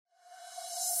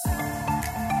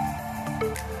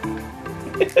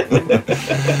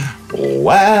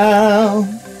Well,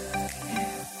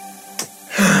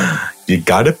 you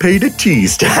gotta pay the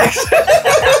cheese tax.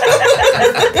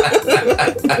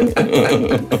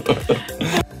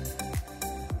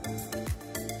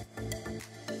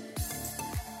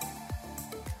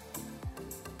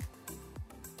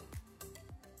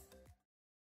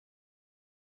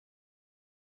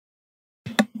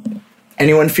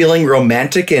 Anyone feeling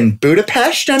romantic in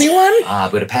Budapest, anyone?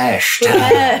 Budapest.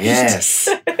 Budapest. Yes.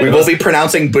 We will be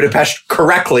pronouncing Budapest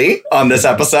correctly on this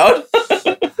episode.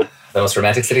 The most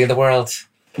romantic city in the world.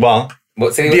 Well,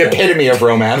 What city the was it? epitome of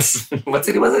romance. What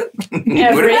city was it?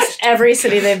 Every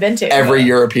city they've been to. Every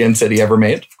European city ever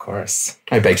made. Of course.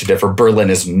 I beg to differ. Berlin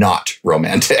is not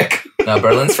romantic. No,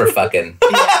 Berlin's for fucking.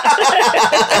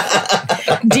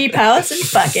 Deep house and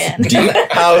fucking. Deep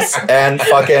house and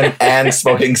fucking and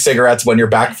smoking cigarettes when you're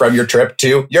back from your trip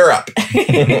to Europe.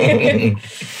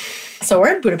 So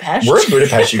we're in Budapest. We're in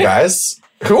Budapest, you guys.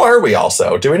 Who are we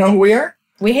also? Do we know who we are?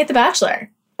 We hate The Bachelor.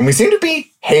 And we seem to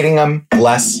be hating them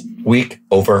less week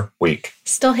over week.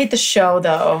 Still hate the show,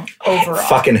 though, overall.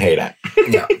 Fucking hate it.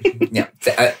 Yeah.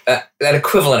 That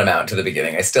equivalent amount to the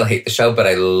beginning. I still hate the show, but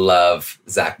I love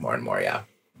Zach more and more, yeah.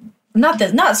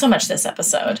 Not so much this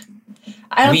episode.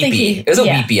 I don't think Weepy. It was a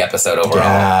weepy episode overall.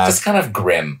 Yeah. Just kind of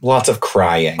grim. Lots of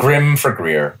crying. Grim for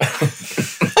Greer.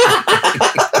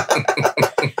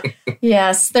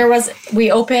 Yes,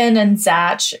 we open and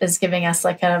Zach is giving us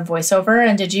like a voiceover.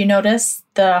 And did you notice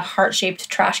the heart-shaped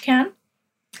trash can?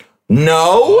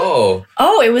 No.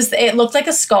 Oh. It looked like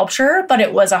a sculpture, but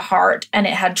it was a heart and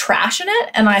it had trash in it.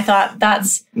 And I thought,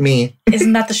 Me.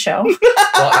 isn't that the show?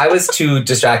 Well, I was too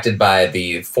distracted by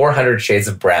the 400 shades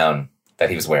of brown that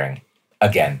he was wearing.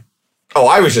 Again. Oh,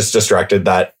 I was just distracted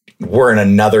that we're in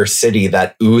another city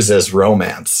that oozes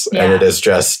romance. Yeah. And it is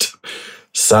just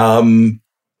some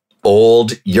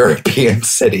old European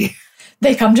city.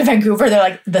 They come to Vancouver, they're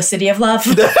like, the city of love.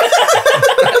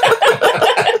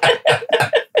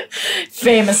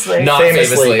 Famously. Not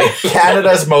famously.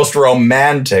 Canada's most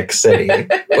romantic city.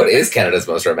 What is Canada's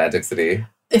most romantic city?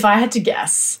 If I had to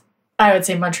guess, I would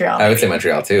say Montreal. I would say maybe.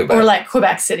 Montreal too, but Or like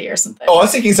Quebec City or something. Oh, I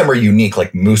was thinking somewhere unique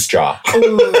like Moose Jaw.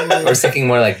 I was thinking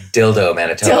more like Dildo,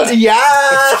 Manitoba. Dildo. Yeah.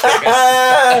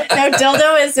 No,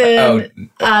 dildo is in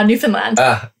Newfoundland.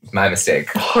 My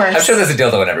mistake. Of course. I'm sure there's a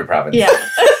dildo in every province. Yeah.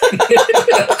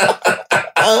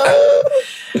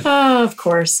 Oh, of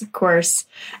course.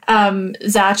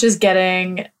 Zach is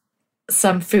getting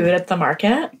some food at the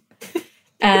market.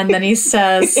 And then he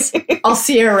says, I'll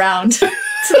see you around, to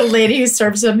the lady who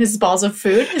serves him his balls of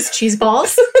food, his cheese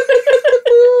balls.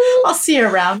 I'll see you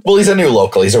around. Well, he's a new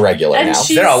local. He's a regular And now.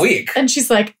 They're all weak. And she's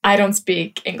like, I don't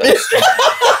speak English.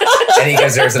 And he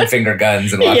gives her some finger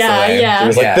guns and walks away. He Yeah.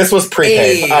 was like, this was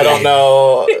prepaid. Hey. I don't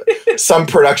know. Some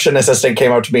production assistant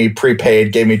came up to me,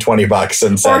 prepaid, gave me $20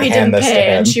 and said, Or he hand didn't this to pay.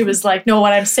 him. And she was like, no,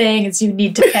 what I'm saying is you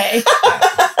need to pay.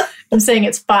 I'm saying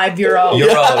it's €5.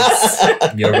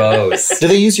 Euros. Do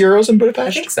they use euros in I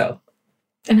Budapest? think so.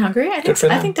 In Hungary? Good for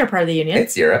them. I think they're part of the union.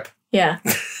 It's Europe. Yeah.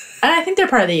 And I think they're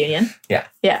part of the union. Yeah.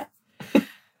 Yeah.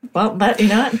 Well, but you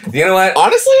know what? You know what?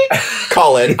 Honestly,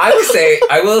 Colin. I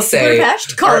will say,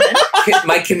 Budapest, Colin.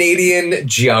 my Canadian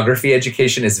geography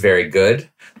education is very good,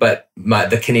 but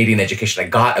the Canadian education I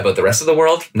got about the rest of the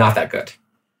world, not that good.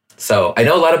 So I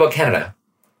know a lot about Canada.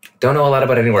 Don't know a lot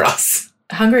about anywhere else.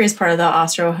 Hungary is part of the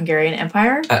Austro-Hungarian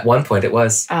Empire. At one point it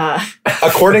was.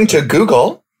 According to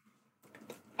Google,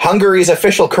 Hungary's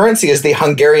official currency is the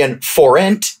Hungarian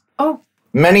forint. Oh.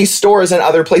 Many stores and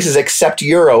other places accept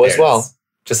euro as There it well. is.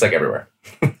 Just like everywhere.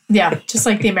 Yeah, just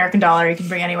like the American dollar, you can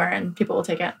bring anywhere and people will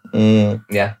take it.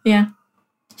 Yeah. Yeah.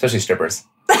 Especially strippers.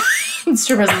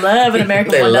 Strippers love an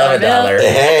American They $1 love a bill. dollar.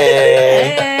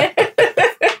 Hey.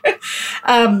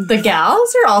 The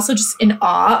gals are also just in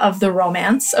awe of the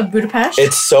romance of Budapest.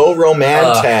 It's so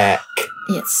romantic.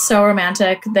 It's so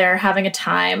romantic. They're having a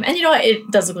time. And you know what? It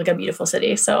does look like a beautiful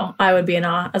city. So I would be in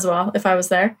awe as well if I was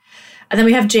there. And then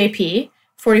we have JP,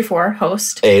 44,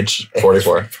 host. Age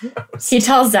 44. He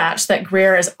tells Zach that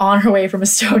Greer is on her way from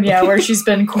Estonia where she's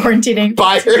been quarantining.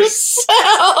 By herself.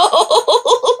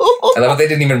 I love they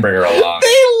didn't even bring her along.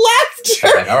 They left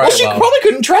her. Like, all right, she well. probably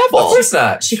couldn't travel. Of course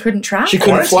not. She couldn't travel. She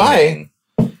couldn't fly.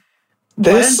 Quarantining.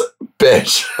 This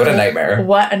bitch What a nightmare.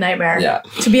 What a nightmare. Yeah.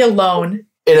 To be alone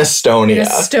in Estonia. in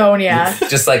Estonia.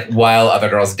 Just like while other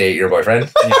girls date your boyfriend.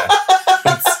 Yeah.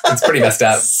 It's pretty messed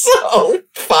up. So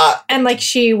fuck. And like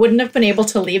she wouldn't have been able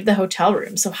to leave the hotel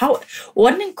room. So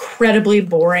what an incredibly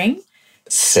boring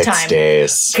 6 time.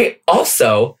 days. Okay,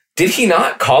 also, did he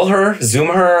not call her, Zoom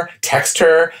her, text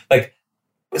her, like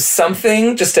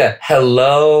something? Just a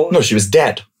hello? No, she was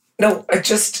dead. No, I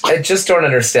just don't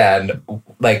understand.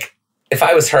 Like, if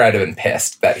I was her, I'd have been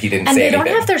pissed that he didn't And say they anything.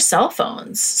 don't have their cell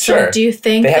phones. Sure. So do you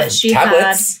think They that have she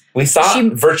tablets. We saw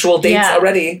virtual dates Yeah.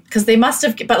 already. because they must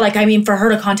have, but like, I mean, for her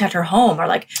to contact her home or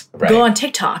like Right. go on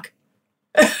TikTok.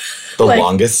 The Like-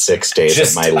 longest 6 days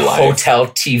Just of my life. hotel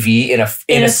TV in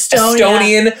Estonia.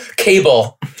 Estonian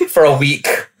cable for a week.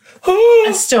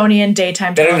 Estonian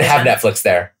daytime They don't even television. have Netflix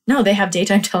there. No, they have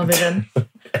daytime television.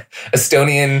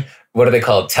 Estonian, what are they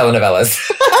called? Telenovelas.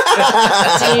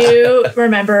 Do you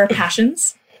remember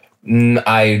Passions?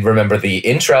 I remember the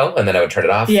intro, and then I would turn it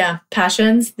off. Yeah,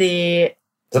 Passions. Is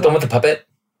that the one with the puppet?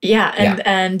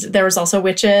 And there was also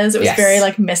witches. It was Yes. very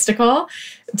like mystical.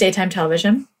 Daytime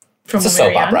television from It's a when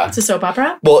we were soap young. opera. It's a soap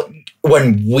opera. Well,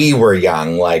 when we were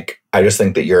young, like, I just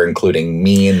think that you're including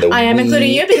me in the I am we.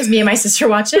 including you because me and my sister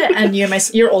watch it, and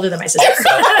you're older than my sister.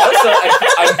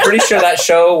 I'm pretty sure that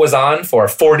show was on for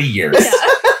 40 years.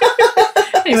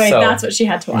 Anyway, So- that's what she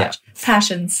had to watch.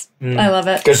 Passions. I love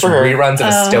it. Good for her. Reruns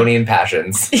of Estonian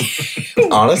Passions.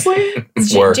 Honestly,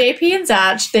 work. JP and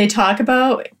Zach, they talk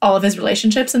about all of his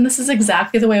relationships, and this is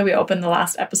exactly the way we opened the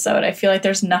last episode. I feel like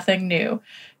there's nothing new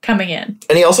coming in.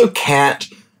 And he also can't.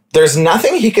 There's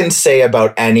nothing he can say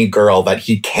about any girl that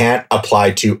he can't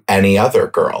apply to any other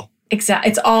girl. Exactly.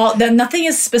 It's all that nothing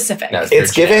is specific. No, It's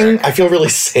very giving. generic. I feel really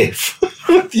safe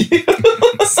with you.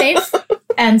 Safe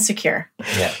and secure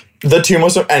Yeah. The two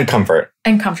most and comfort.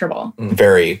 and comfortable.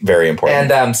 Very, very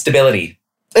important. And stability.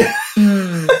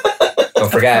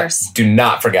 Don't forget. course. Do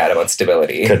not forget about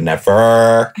stability. Could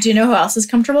never. Do you know who else is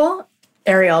comfortable?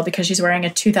 Ariel, because she's wearing a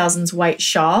 2000s white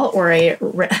shawl or a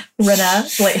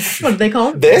Rinna, what are they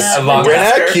called? This A long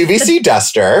Rinna duster. QVC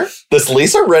duster. This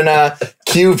Lisa Rinna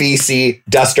QVC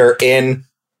duster in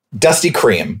dusty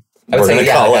cream. I would We're say, gonna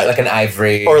yeah, call like, it, like an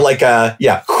ivory. or like a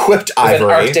whipped with an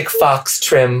ivory Arctic fox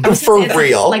trim. for It's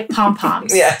real. like pom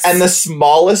poms. Yes. And the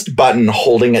smallest button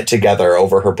holding it together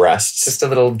over her breasts. Just a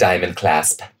little diamond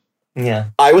clasp. Yeah.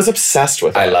 I was obsessed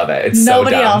with it. I love it. It's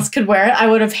Nobody so dumb. else could wear it. I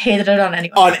would have hated it on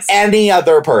anyone. On else. any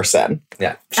other person.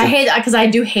 Yeah. I hate it because I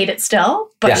do hate it still,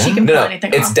 but she can no, pull no,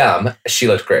 anything it's off. dumb. She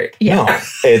looked great. Yeah. No,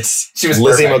 it's She was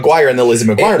Lizzie perfect. McGuire in the Lizzie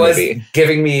McGuire It was movie.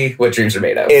 giving me what dreams are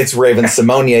made of. It's Raven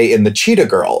Simonier in the Cheetah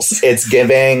Girls. It's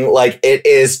giving, like, it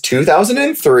is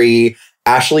 2003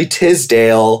 Ashley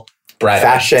Tisdale Bridal.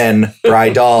 fashion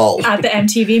bridal. At the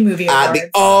MTV Movie At Awards. the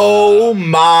oh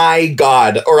my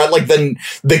god, or at like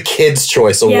the Kids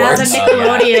Choice Yeah, Awards. the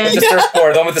Nickelodeon. The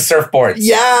surfboard, the one with the surfboards.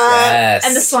 Yeah. Yes.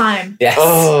 And the slime. Yes.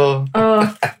 Oh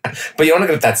Oh, But you want to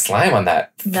get that slime on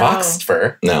that No. fox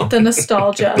fur. no, the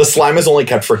nostalgia. the slime is only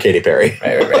kept for Katy Perry.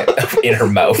 Right. In her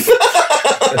mouth.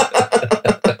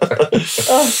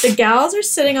 Oh, the gals are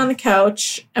sitting on the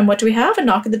couch, and what do we have? A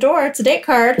knock at the door. It's a date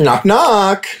card. Knock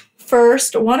knock.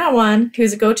 First, one-on-one.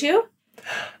 Who's it go to?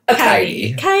 A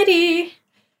kitey. Kitey.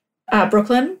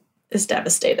 Brooklyn is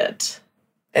devastated.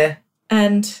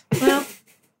 And, well,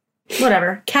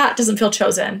 whatever. Kat doesn't feel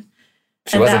chosen.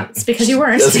 She and wasn't. that's because you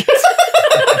weren't.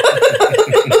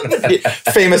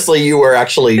 Famously, you were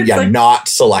actually like- not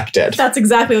selected. That's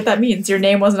exactly what that means. Your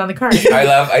name wasn't on the card.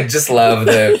 I just love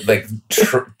the, like,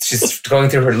 she's going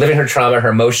through living her trauma, her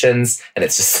emotions, and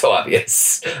it's just so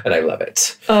obvious. And I love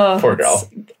it. Oh, Poor girl.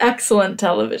 it's excellent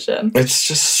television. It's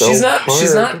just so she's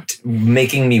hard. not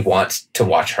making me want to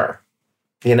watch her.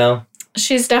 You know?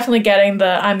 She's definitely getting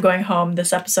the I'm going home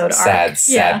this episode arc.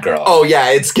 Sad girl. Oh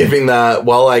yeah, it's giving the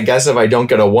well. I guess if I don't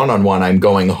get a one-on-one, I'm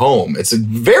going home. It's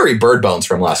very Bird Bones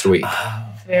from last week.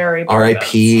 Very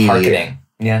R.I.P. Marketing.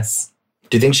 Yes.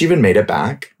 Do you think she even made it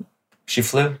back? She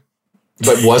flew.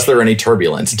 But was there any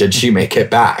turbulence? Did she make it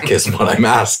back? Is what I'm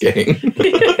asking.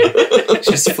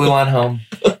 She just flew on home.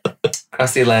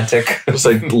 Across the Atlantic. Just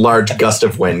a large gust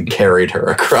of wind carried her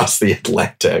across the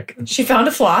Atlantic. She found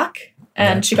a flock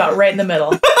and she got right in the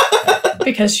middle.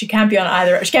 Because she can't be on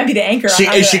either. She can't be the anchor on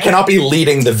either. She cannot be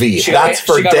leading the V. That's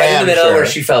for she got damn right in the middle sure. where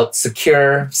she felt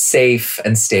secure, safe,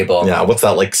 and stable. Yeah, what's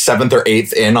that, like 7th or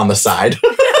 8th in on the side?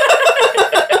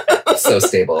 So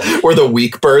stable. Where the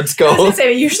weak birds I was go? gonna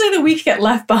say, usually the weak get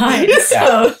left behind.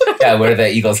 So, Yeah, where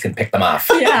the Eagles can pick them off.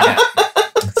 yeah.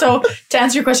 So to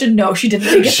answer your question, no, she didn't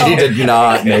make it She home. did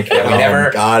not make it. Yeah, we home.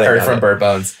 never Got it, heard got from it. Bird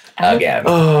Bones again.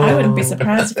 Oh. I wouldn't be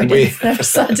surprised if we never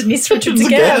saw Denise Richards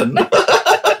again.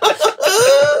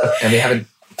 And we haven't.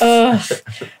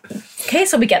 Okay,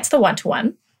 so we get to the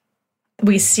one-to-one.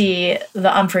 We see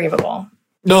the unforgivable.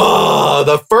 No,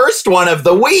 the first one of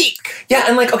the week. Yeah,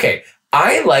 and like, okay,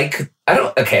 I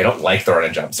don't like the run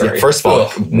and jump. Sorry. Yeah, first of all,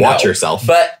 Ugh, watch no. yourself.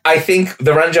 But I think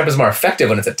the run and jump is more effective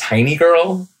when it's a tiny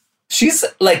girl. She's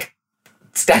like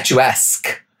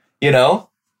statuesque, you know?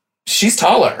 She's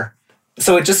taller.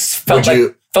 So it just felt Would like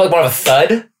you Felt like more of a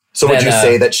thud. So would Then, you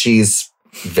say that she's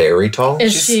very tall?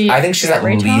 Is she? I think she's at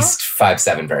very tall? least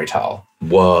 5'7", very tall.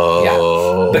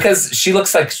 Whoa. Because she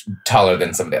looks like taller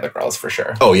than some of the other girls for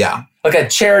sure. Oh, yeah. Like a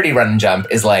charity run and jump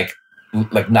is like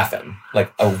nothing,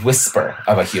 like a whisper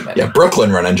of a human. Yeah,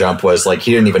 Brooklyn run and jump was like,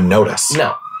 he didn't even notice.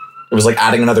 No. It was like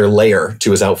adding another layer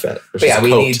to his outfit. But yeah,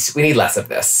 we need less of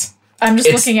this. I'm just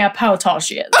It's- looking up how tall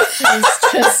she is.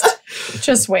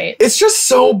 Just wait. It's just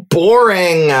so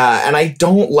boring, and I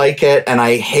don't like it, and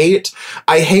I hate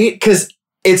because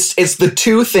it's the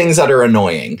two things that are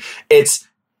annoying. It's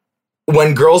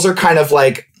when girls are kind of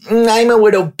like, I'm a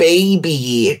little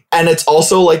baby, and it's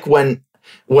also like when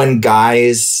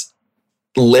guys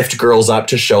lift girls up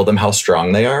to show them how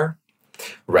strong they are.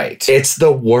 Right. It's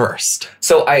the worst.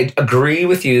 So I agree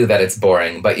with you that it's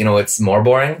boring, but you know what's more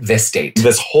boring? This date.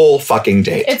 This whole fucking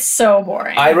date. It's so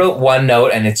boring. I wrote one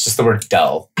note and it's just the word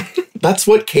dull. That's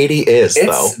what Katie is,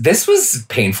 though. This was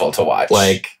painful to watch.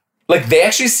 Like they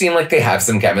actually seem like they have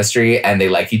some chemistry and they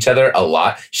like each other a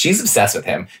lot. She's obsessed with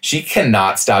him. She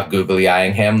cannot stop googly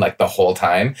eyeing him like the whole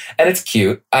time. And it's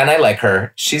cute. And I like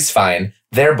her. She's fine.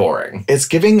 They're boring. it's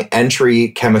giving entry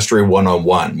chemistry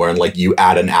 101, where like you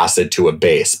add an acid to a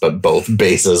base, but both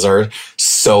bases are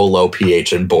so low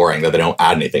pH and boring that they don't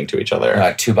add anything to each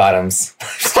other. Two bottoms.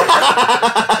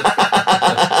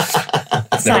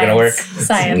 It's never gonna work.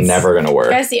 Science. Never gonna work.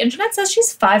 Guys, the internet says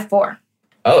she's 5'4".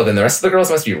 Oh, then the rest of the girls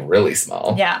must be really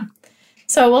small. Yeah.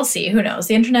 So we'll see. Who knows?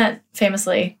 The internet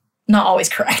famously not always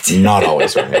correct. Not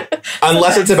always right.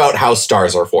 Unless it's about how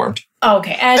stars are formed.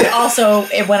 Okay. And also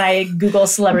when I Google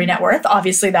celebrity net worth,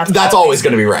 obviously that's always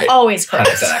going to be right. always correct.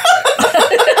 100%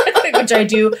 accurate. Which I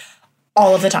do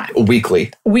all of the time.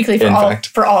 Weekly. Weekly In fact.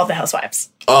 for all of the housewives.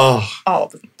 Oh, All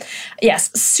of them.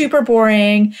 Yes, super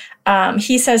boring.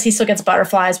 He says he still gets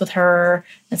butterflies with her.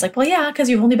 And it's like, well, yeah, because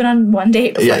you've only been on one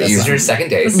date before Yeah, this This is one. your second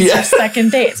date. This is Yeah. your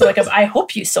second date. So like, I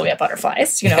hope you still get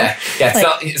butterflies, you know? Yeah,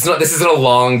 it's not. This isn't a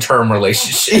long-term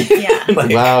relationship. Yeah.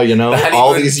 Like, wow, the honeymoon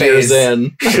all these years phase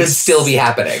in. should still be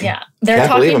happening. Yeah. They're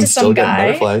Can't believe talking I'm to still some getting guy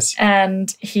butterflies.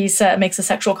 and he makes a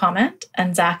sexual comment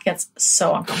and Zach gets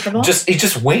so uncomfortable. He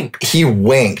just winked. He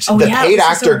winked. Oh, the yeah, paid this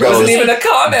is actor a It wasn't goes, really- even a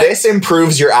comment. this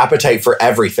improves your appetite for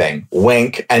everything.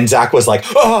 Wink. And Zach was like,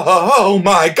 oh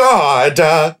my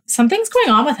God. Something's going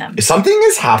on with him. Something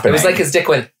is It happening. was like his dick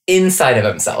went inside of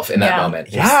himself in that Yeah. moment.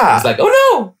 Yeah. It was like,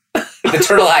 oh no, the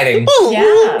turtle hiding.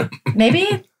 Yeah.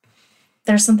 Maybe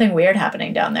there's something weird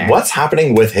happening down there. What's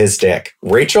happening with his dick?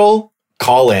 Rachel,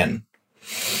 call in.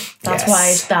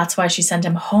 That's why she sent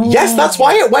him home. Yes, that's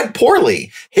why it went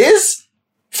poorly. His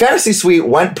fantasy suite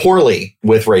went poorly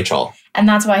with Rachel. And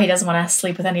that's why he doesn't want to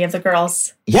sleep with any of the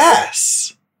girls.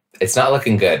 Yes. It's not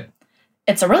looking good.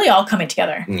 It's really all coming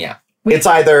together. Yeah. It's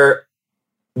either,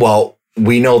 well,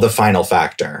 we know the final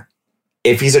factor.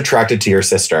 If he's attracted to your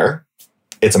sister,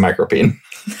 it's a micropene.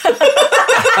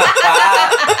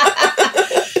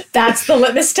 That's the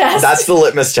litmus test. That's the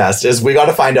litmus test, is we got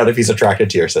to find out if he's attracted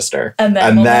to your sister. And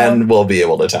then we'll we'll be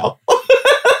able to tell.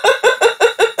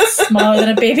 smaller than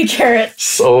a baby carrot.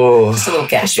 So, Just a little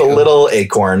just cashew. a little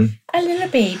acorn. A little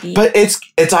baby. But it's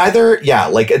either, yeah,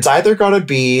 like it's either got to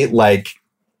be like,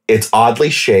 it's oddly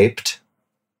shaped,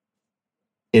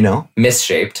 you know,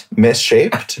 Misshaped.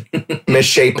 misshaped,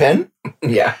 misshapen,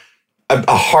 Yeah.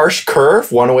 a harsh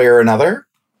curve one way or another.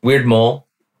 Weird mole.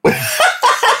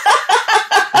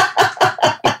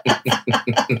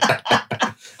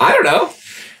 I don't know.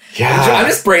 Yeah. I'm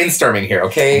just brainstorming here,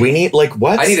 okay? We need, like,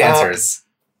 I need answers.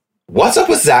 What's up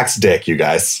with Zach's dick, you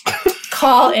guys?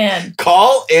 Call in.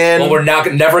 Call in. Well, we're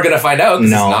never going to find out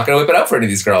because No. he's not going to whip it out for any of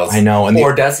these girls. I know. And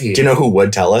Or does he? do you know who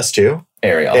would tell us too?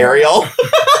 Ariel. Ariel.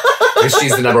 Because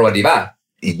she's the number one diva.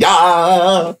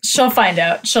 Yeah. She'll find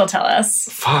out. She'll tell us.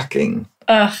 Fucking.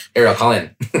 Ugh. Ariel, call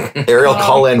in. Ariel, Oh.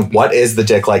 call in. What is the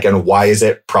dick like and why is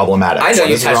it problematic? I know What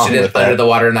you is wrong touched it with under the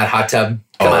water in that hot tub.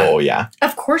 Come Oh, on. yeah.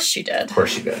 Of course she did. Of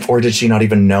course she did. Or did she not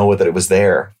even know that it was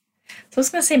there? So I was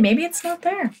going to say, maybe it's not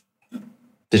there.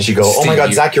 Did she go, Just oh my a God,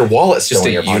 eu- Zach, your wallet's Just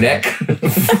still a in your eunuch. pocket.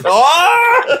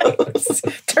 Ah!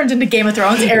 Turned into Game of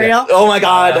Thrones, Ariel. Oh my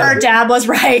God. Her dad was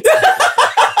right.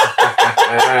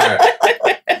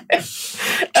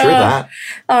 True that.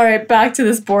 All right, back to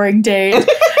this boring date.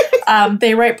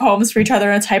 They write poems for each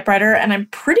other on a typewriter, and I'm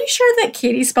pretty sure that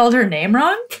Katie spelled her name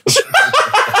wrong.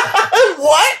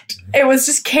 What? It was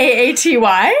just Katy.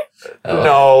 Oh.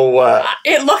 No.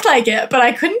 It looked like it, but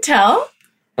I couldn't tell.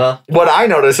 Well, What I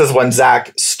noticed is when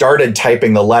Zach started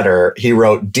typing the letter, he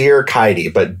wrote Dear Katie,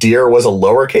 but dear was a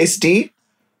lowercase d.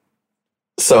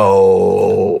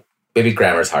 So maybe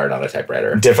grammar's hard on a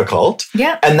typewriter. difficult.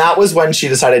 Yeah. And that was when she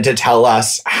decided to tell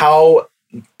us how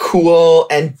cool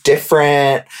and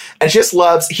different. And she just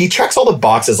loves, he checks all the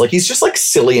boxes. Like, he's just like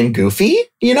silly and goofy,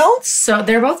 you know? So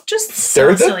they're both just so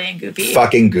They're the silly and goofy.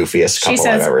 Fucking goofiest She couple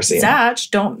says, I've ever seen. Zach,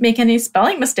 don't make any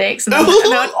spelling mistakes. And I'm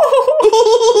like,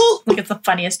 it's the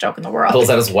funniest joke in the world. Pulls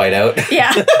out his whiteout.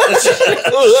 Yeah.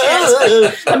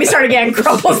 Let me start again.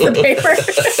 Crumples the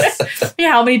paper.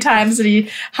 Yeah, how many times did he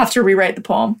have to rewrite the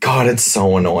poem? God, it's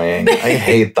so annoying. I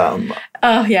hate them.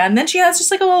 Oh, yeah. And then she has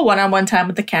just like a little one-on-one time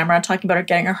with the camera talking about her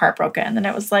getting her heart broken. And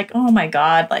it was like, oh my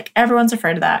God, like everyone's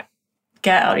afraid of that.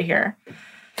 Get out of here.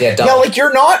 Yeah, Yeah, like,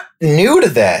 you're not new to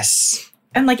this.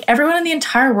 And like everyone in the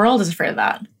entire world is afraid of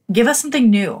that. Give us something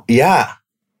new. Yeah.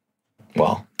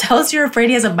 Well, Tell us you're afraid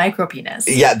he has a micro penis.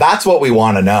 yeah, that's what we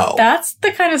want to know. That's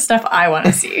the kind of stuff I want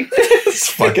to see. It's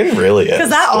fucking really is. Because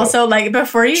that also, like,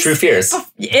 before you... true fears.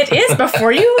 It is.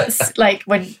 Before you, like,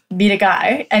 when you meet a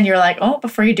guy and you're like, oh,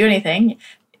 before you do anything,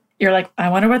 you're like, I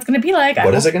wonder what it's going to be like.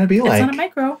 What is it going to be It's like? on a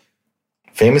micro.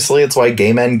 Famously, it's why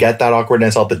gay men get that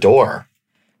awkwardness out the door.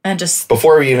 And just...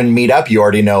 Before we even meet up, you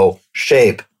already know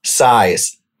shape,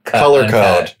 size, color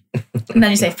uncut. code. And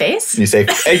then you say face? You say,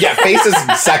 yeah, face is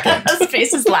second.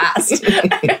 Face is last.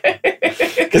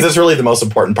 Because it's really the most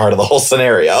important part of the whole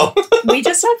scenario. We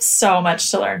just have so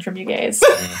much to learn from you guys.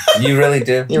 You really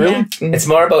do. You really? It's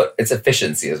more about its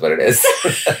efficiency is what it is.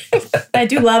 I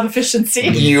do love efficiency.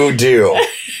 You do.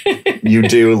 You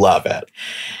do love it.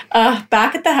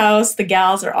 Back at the house, the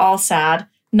gals are all sad.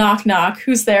 Knock, knock.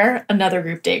 Who's there? Another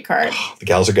group date card. The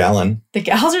gals are galling. The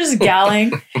gals are just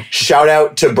galling. Shout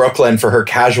out to Brooklyn for her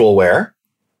casual wear.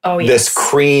 Oh, yes. This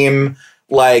cream,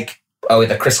 like Oh,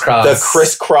 the crisscross. the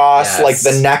crisscross, Yes. like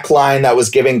the neckline that was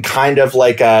giving kind of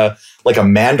like a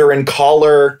Mandarin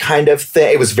collar kind of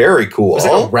thing. It was very cool. It was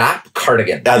like a wrap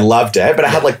cardigan. I loved it, but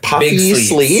it had like puffy Big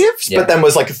sleeves. Yeah. but then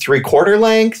was like a 3/4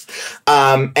 length.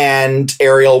 And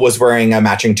Ariel was wearing a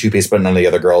matching 2-piece, but none of the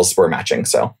other girls were matching.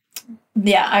 So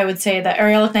Yeah, I would say that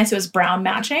Ariel looked nice. It was brown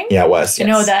matching. yeah, it was. I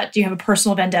know that you have a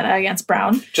personal vendetta against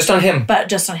brown, Just on him. but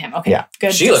just on him. Okay, Yeah.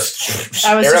 good. She Just- looks.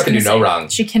 I was Ariel just can do gonna no say, wrong.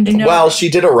 She can do no Well, wrong. she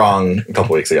did it wrong a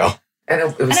couple weeks ago. And it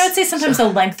was, And I would say sometimes the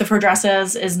length of her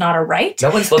dresses is not a right. no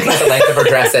one's looking at the length of her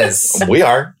dresses. We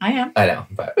are. I am. I know,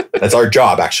 but That's our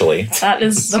job, actually. That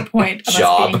is the point of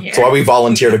Job. us being here. That's why we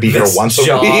volunteer to be here This once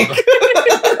job. a week.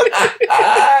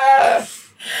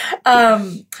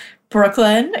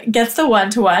 Brooklyn gets the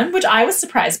 1-to-1, which I was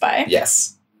surprised by.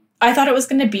 yes, I thought it was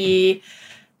going to be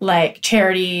like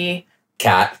Charity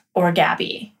Cat. or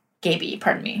Gaby,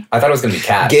 pardon me. I thought it was gonna be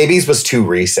Cat, Gaby's was too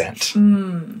recent.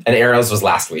 Mm, and Arrow's was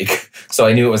last week, so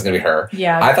I knew it was gonna be her.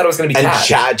 yeah. I thought it was gonna be And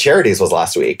Cat. Charities was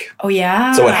last week. Oh,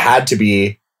 yeah. So it had to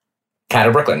be, Cat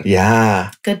of Brooklyn. yeah,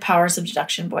 Good powers of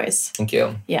deduction, boys. Thank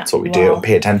you. Yeah. that's what we Wow. do.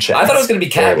 Pay attention. I thought it was gonna be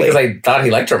Cat Clearly. because I thought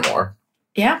he liked her more.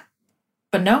 Yeah.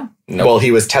 But no. No, Well, he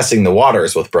was testing the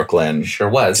waters with Brooklyn sure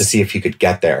was. to see if he could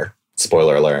get there.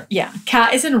 Spoiler alert. Yeah.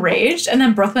 Kat is enraged. And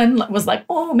then Brooklyn was like,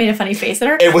 oh, made a funny face at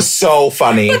her. It was so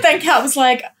funny. But then Kat was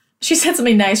like, she said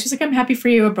something nice. She's like, I'm happy for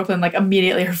you. And Brooklyn, like,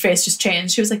 immediately her face just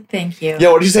changed. She was like, thank you. Yeah,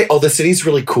 what did you say? Oh, the city's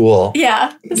really cool.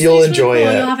 Yeah. This You'll is enjoy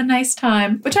it. You'll have a nice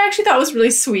time. Which I actually thought was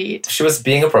really sweet. She was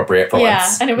being appropriate for Yeah.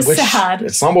 once. And it was Which, sad.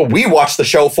 it's not what we watched the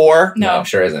show for. No.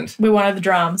 Sure isn't. We wanted the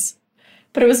drums.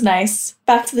 But it was nice.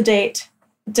 Back to the date.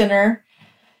 Dinner.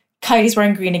 Kylie's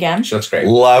wearing green again. She looks great.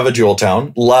 Love a jewel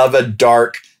tone. Love a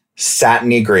dark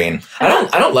satiny green. I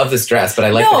don't love this dress, but I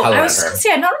like the color I on was her. going to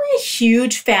say, I'm not really a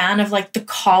huge fan of like the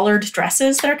collared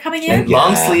dresses that are coming in. And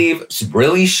long sleeve,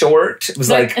 really short. It was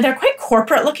They're quite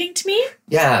corporate looking to me.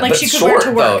 yeah, Like but she could short wear it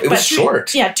to work. though. It was but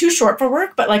short. Yeah, too short for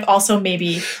work, but like also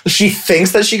maybe. She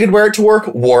thinks that she could wear it to work,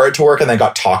 wore it to work, and then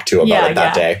got talked to about Yeah, it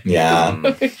that day. Yeah.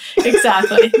 Mm.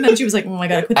 Exactly. And then she was like, oh my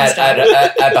God, I quit this At,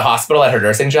 job. at the hospital at her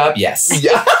nursing job, yes.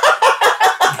 Yeah.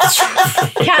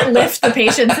 Can't lift the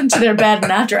patients into their bed in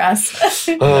that dress.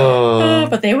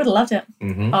 But they would have loved it.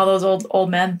 Mhm. All those old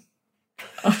men.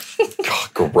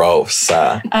 Gross.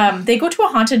 They go to a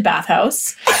haunted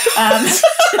bathhouse.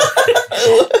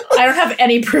 I don't have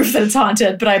any proof that it's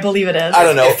haunted, but I believe it is. I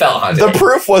don't know. It felt haunted. The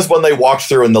proof was when they walked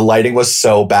through and the lighting was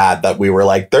so bad that we were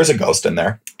like, there's a ghost in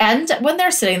there. And when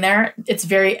they're sitting there, it's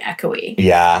very echoey.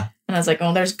 Yeah, And I was like,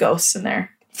 oh, there's ghosts in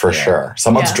there. for Yeah. sure.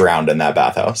 Someone's Yeah. drowned in that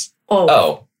bathhouse.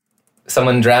 Oh,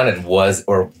 someone drowned and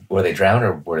or were they drowned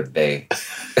or were they?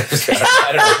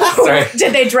 I don't know. Sorry.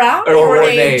 Did they drown? Or were were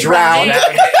they they drowning?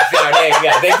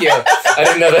 Yeah, thank you. I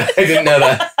didn't know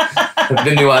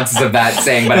the nuances of that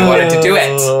saying, but I wanted to do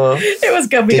it. It was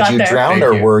good. We Did got you there. drown Thank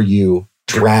or you. were you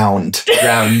Drowned.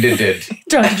 Grounded.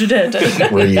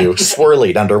 Were you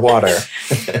swirling underwater?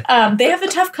 They have the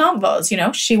tough combos, you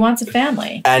know. She wants a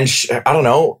family And I don't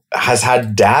know, has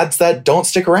had dads that don't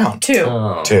stick around. too,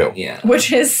 Oh, Two. Yeah.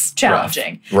 which is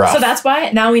challenging. Rough. So that's why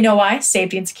now we know why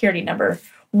safety and security number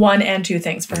 1 and 2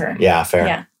 things for her. Yeah, fair.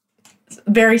 Yeah,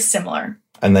 very similar.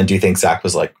 And then do you think Zach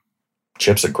was like,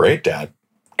 Chip's a great dad.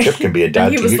 Chip can be a dad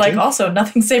And he to was you like, too? also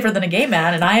nothing safer than a gay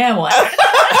man, and I am one.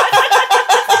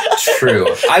 True.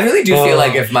 I really do Oh. feel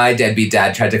like if my deadbeat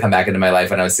dad tried to come back into my life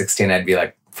when I was 16, I'd be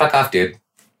like, fuck off, dude.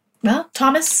 Well,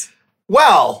 Thomas,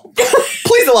 Well,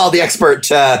 please allow the expert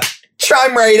to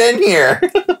chime right in here.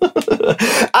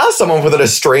 As someone with an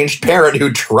estranged parent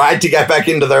who tried to get back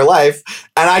into their life,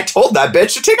 and I told that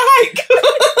bitch to take a hike.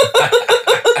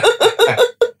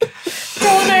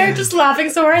 Joel and I are just laughing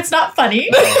so hard. It's not funny.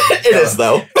 It is,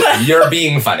 though. You're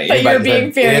being funny. But you're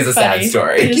being very It is a funny. sad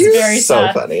story. It is You're very so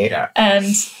sad. funny. Yeah. And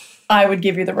I would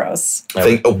give you the rose.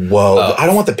 Whoa. Oh. I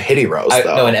don't want the pity rose,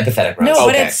 though. No, an empathetic rose. No,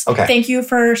 but Okay, it's okay. thank you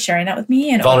for sharing that with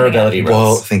me. And Vulnerability rose.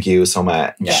 Whoa, thank you so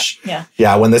much. Yeah.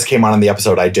 Yeah, when this came on in the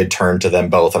episode, I did turn to them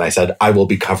both and I said, I will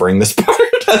be covering this part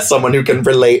as someone who can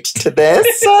relate to this.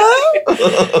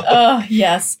 Oh,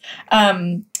 yes.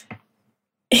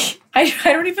 I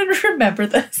don't even remember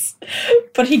this,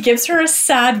 but he gives her a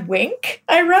sad wink,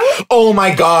 I wrote. Oh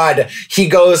my God. He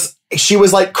goes, she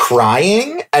was like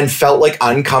crying and felt like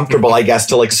uncomfortable, I guess,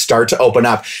 to like start to open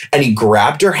up. And he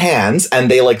grabbed her hands and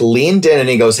they like leaned in and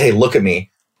he goes, hey, look at me.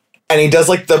 And he does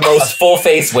like the A most, full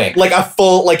face wink. like a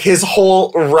full, like his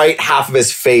whole right half of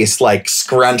his face, like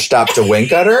scrunched up to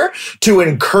wink at her to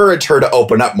encourage her to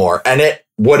open up more. And it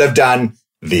would have done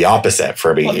the opposite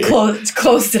for me. Well,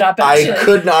 closed it up, actually. I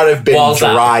could not have been Walls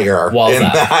up. drier Walls in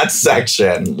up. that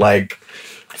section. Like,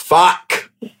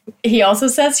 fuck. He also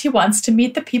says he wants to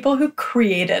meet the people who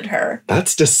created her.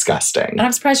 That's disgusting. And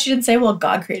I'm surprised she didn't say, well,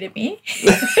 God created me.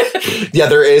 Yeah,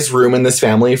 there is room in this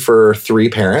family for 3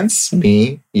 parents.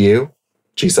 Me, you,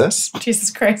 Jesus. Jesus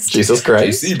Christ. Jesus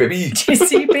Christ. JC, baby.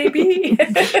 JC, baby.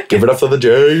 Give it up for the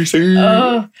JC.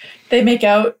 Oh, they make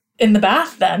out in the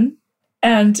bath then.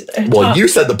 And Well, you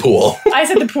said the pool. I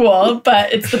said the pool,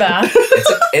 but it's the bath,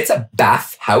 It's a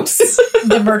bath house.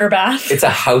 the murder bath. It's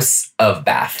a house of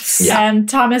baths. Yeah. And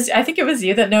Thomas, I think it was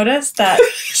you that noticed that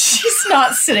she's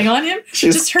not sitting on him.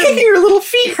 She's just her kicking her little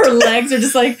feet. her legs are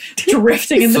just like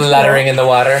drifting in the Fluttering pool. in the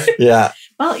water. Yeah.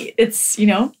 Well, it's, you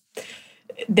know,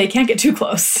 they can't get too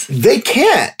close. They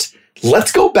can't.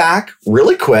 Let's go back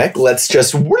really quick. Let's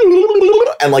just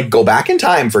and like go back in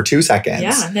time for 2 seconds.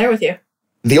 Yeah, I'm there with you.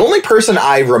 The only person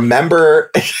I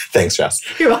remember, thanks, Jess.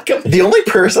 You're welcome. The only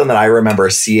person that I remember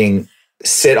seeing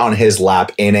sit on his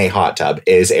lap in a hot tub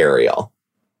is Ariel.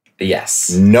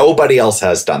 Yes. Nobody else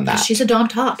has done that. She's a Dom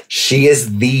top. She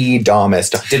is the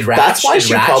domest. Did Ratch, That's why did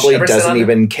she Ratch probably ever sit doesn't on it?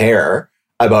 even care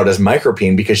about his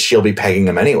micropene because she'll be pegging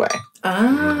him anyway.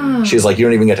 Ah. She's like, you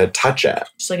don't even get to touch it.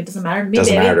 She's like, it doesn't matter to me,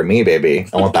 Doesn't baby. matter to me, baby.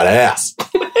 I want that ass.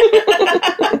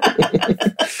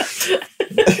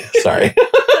 Sorry.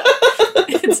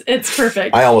 It's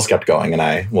perfect. I almost kept going and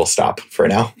I will stop for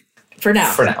now. For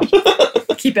now. For now.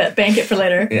 Keep it. Bank it for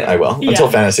later. Yeah. I will. Yeah. Until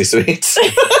Fantasy Suites.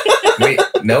 Wait,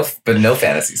 no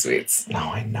fantasy suites. No,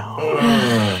 I know.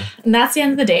 And that's the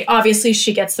end of the day. Obviously,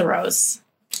 she gets the rose.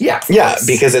 Yeah. of Yeah, course.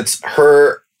 because it's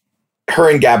her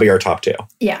and Gabby are top 2,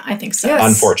 Yeah, I think so. Yes.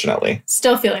 unfortunately.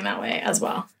 Still feeling that way as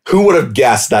well. Who would have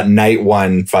guessed that night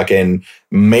 1 fucking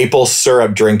maple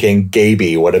syrup drinking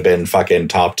Gaby would have been fucking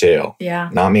top 2? Yeah.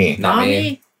 Not me. Not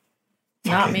me.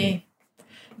 Not Fucking- me.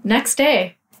 Next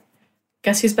day,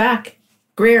 guess who's back?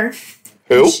 Greer.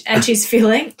 Who? And she's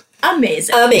feeling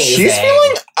amazing. She's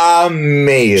feeling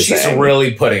amazing. She's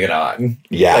really putting it on.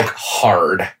 yeah. Like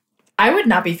hard. I would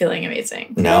not be feeling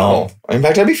amazing. No. In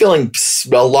fact, I'd be feeling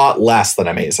a lot less than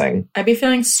amazing. I'd be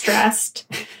feeling stressed.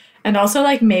 And also,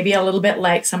 like, maybe a little bit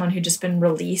like someone who just been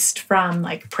released from,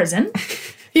 like, prison,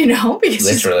 you know, because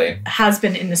she Literally. has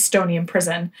been in Estonian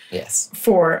prison Yes.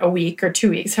 for a week or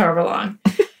 2 weeks, however long.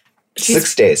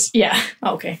 6 days. Yeah.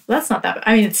 Okay. Well, that's not that bad.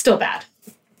 I mean, it's still bad.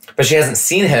 But she hasn't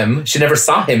seen him. She never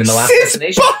saw him in the last Since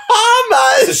destination.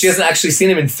 Bahamas! So she hasn't actually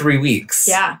seen him in 3 weeks.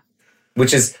 Yeah.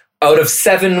 Which is out of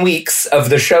 7 weeks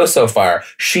of the show so far,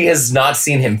 she has not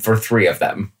seen him for 3 of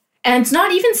them. And it's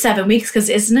not even 7 weeks because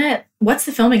isn't it? What's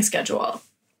the filming schedule?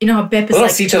 You know how BIP is They don't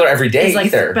like see each other every day is like,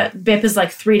 either. but BIP is like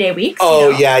 3-day weeks. Oh,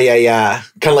 you know? yeah.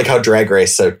 Kind of like how Drag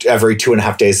Race, so every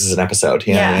 2.5 days is an episode.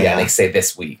 Yeah. yeah, they say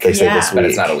this week. They say Yeah. this But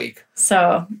it's week. not a week.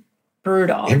 So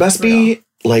brutal. It must be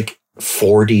like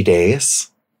 40 days.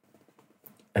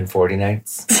 And 40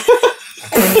 nights.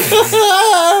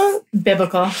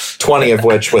 Biblical. 20 of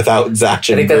which without Zach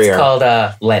I and think that's Greer. called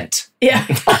Lent. Yeah.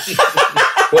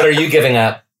 What are you giving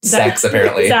up? Sex,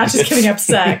 apparently. Zach is giving up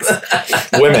sex.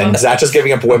 Women. Zach is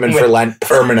giving up women for Lent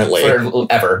permanently.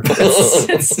 Forever.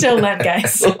 It's still Lent,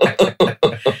 guys.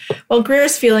 Well,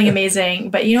 Greer's feeling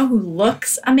amazing, but you know who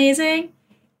looks amazing?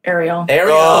 Ariel.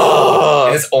 Ariel. Oh.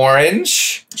 And it's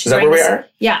orange. She's Is that where wearing we this- are?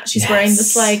 Yeah, she's Yes. wearing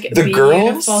this like The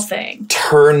beautiful girls? thing.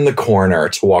 Turn the corner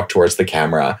to walk towards the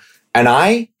camera, and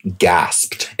I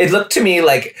gasped. It looked to me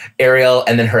like Ariel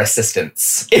and then her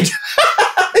assistants.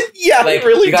 Yeah, Like it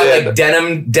really you got did. like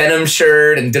denim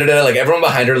shirt and da-da-da. Like everyone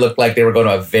behind her looked like they were going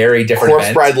to a very different Corpse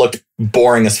event. Bride looked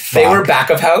boring as fuck. They were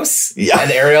back of house, Yeah.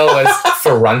 and Ariel was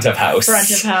front of house. Front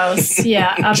of house.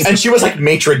 Yeah, absolutely. And she was like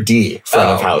maitre d' front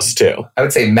of Oh. house too. I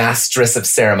would say mistress of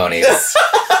ceremonies.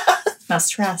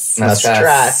 Mistress.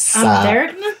 Mistress.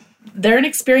 They're gonna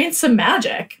experience some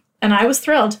magic, and I was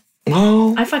thrilled.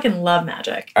 Oh, I fucking love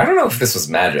magic. I don't know if this was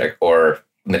magic or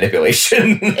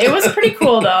manipulation. It was pretty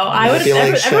cool, though. Everyone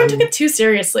Manipulation. took it too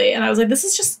seriously, and I was like, "This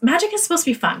is just magic. Is supposed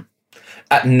to be fun."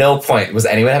 At no point was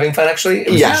anyone having fun, actually. It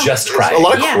was Yeah. just a crying.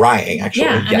 lot of Yeah. crying actually.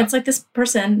 Yeah, and Yeah. it's like this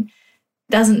person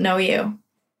doesn't know you,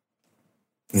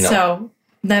 No. so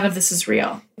none of this is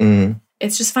real. Mm.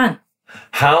 It's just fun.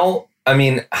 How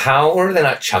were they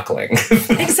not chuckling?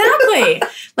 Exactly.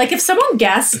 Like if someone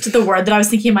guessed the word that I was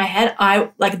thinking in my head, I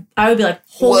would be like,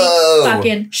 "Holy Whoa.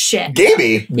 fucking shit!"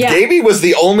 Gaby. Yeah. Gaby was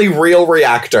the only real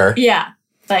reactor. Yeah,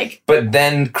 like But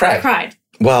then cried. cried.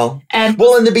 Well, And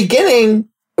in the beginning,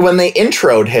 when they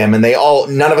introed him and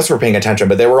none of us were paying attention,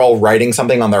 but they were all writing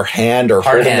something on their hand or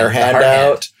Hard holding hand, their the hand hard hand.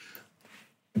 out.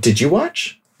 Did you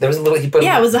watch? There was a little.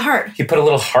 yeah, it was a heart. He put a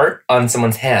little heart on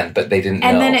someone's hand, but they didn't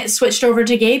And know. then it switched over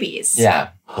to Gaby's. yeah,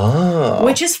 Oh.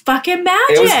 Which is fucking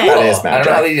magic. it was cool. That is I don't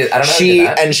know how they did. I don't know. How they She did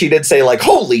that. and she did say like,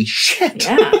 "Holy shit!"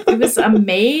 Yeah, it was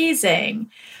amazing.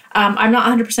 I'm not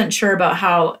 100% sure about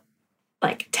how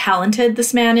like talented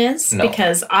this man is No.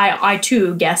 because I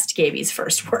too guessed Gaby's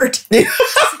first word.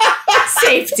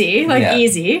 Safety, like Yeah.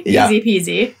 easy Yeah.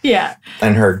 peasy. Yeah.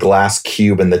 And her glass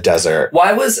cube in the desert.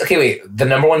 Why was the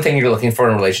number one thing you're looking for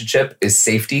in a relationship is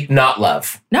safety, not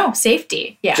love. No,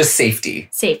 safety. Yeah. Just safety,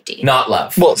 safety. not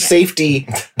love. Well, safety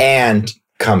and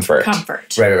comfort.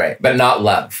 Comfort. Right, but not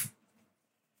love.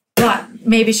 But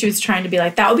maybe she was trying to be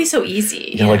like, that would be so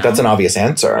easy. You're like, that's an obvious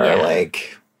answer. Yeah.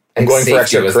 Like, I'm going for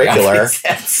Safety was the extracurricular. obvious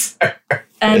answer.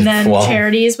 And then Well-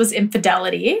 Charity's was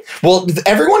infidelity. Well,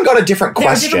 everyone got a different There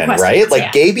were question, different right? questions, Like,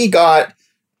 yeah. Gaby got,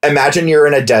 imagine you're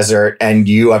in a desert and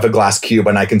you have a glass cube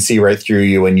and I can see right through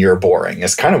you and you're boring,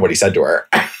 is kind of what he said to her.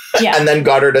 Yeah. And then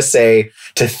got her to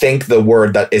think the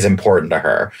word that is important to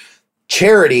her.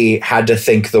 Charity had to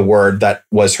think the word that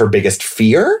was her biggest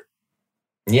fear,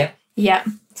 Yeah, Yeah.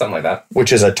 something like that.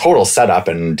 which is a total setup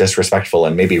and disrespectful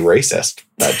and maybe racist.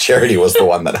 That Charity was the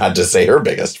one that had to say her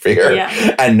biggest fear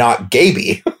Yeah. and not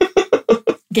Gaby.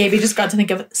 Gaby just got to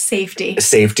think of safety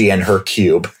Safety and her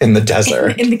cube in the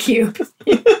desert. in the cube.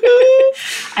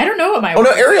 I don't know what my Oh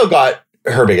no, Ariel got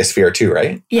her biggest fear too,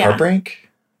 right? Yeah. Heartbreak?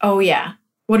 Oh, yeah.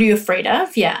 What are you afraid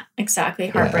of? Yeah, exactly.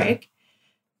 Heartbreak.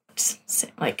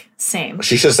 Like, same.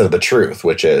 She should have said the truth,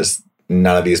 which is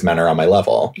none of these men are on my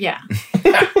level. Yeah.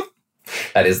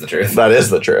 That is the truth. That is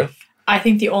the truth. I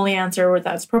think the only answer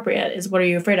that's appropriate is what are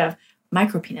you afraid of?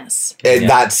 Micropenis. It, Yeah.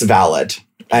 That's valid.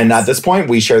 And at this point,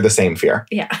 we share the same fear.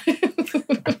 Yeah.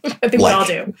 I think we all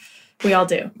do. We all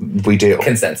do. We do.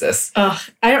 Consensus. Ugh.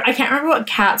 I can't remember what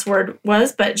Kat's word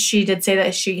was, but she did say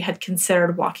that she had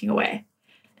considered walking away.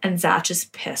 And Zach is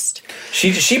pissed.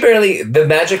 She barely, the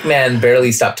magic man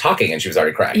barely stopped talking and she was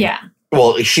already crying. Yeah.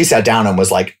 Well, she sat down and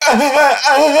was like,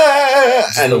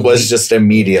 and was just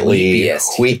immediately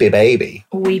Weepiest. weepy baby.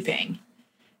 Weeping.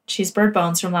 She's Bird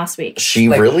Bones from last week. She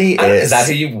Like, really is. Is that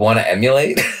who you want to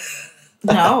emulate?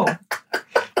 No.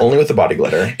 Only with the body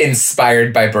glitter.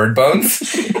 Inspired by Bird Bones?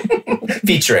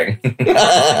 Featuring.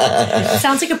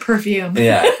 Sounds like a perfume.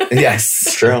 Yeah.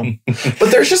 Yes. True. But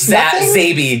there's just That nothing.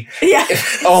 Zaby. Yeah.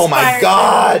 Oh my Inspired.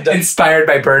 God. Inspired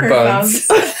by Bird Bones.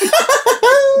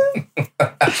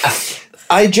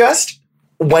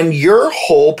 When your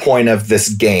whole point of this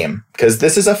game, because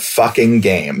this is a fucking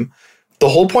game, the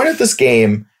whole point of this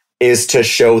game is to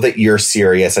show that you're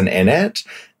serious and in it.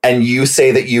 And you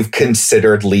say that you've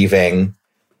considered leaving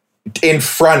in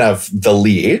front of the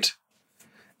lead.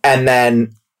 And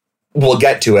then we'll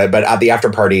get to it. But at the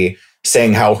after party,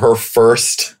 saying how her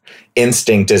first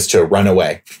instinct is to run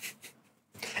away.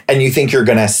 And you think you're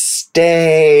going to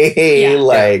stay Yeah.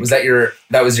 like.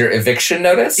 That was your eviction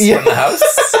notice Yeah. from the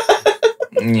house?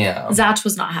 Yeah. Zach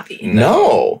was not happy.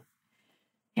 No.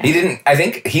 He didn't, I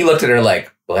think he looked at her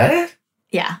like, what?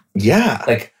 Yeah. Yeah.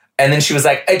 Like, and then she was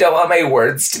like, I don't want my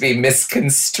words to be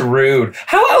misconstrued.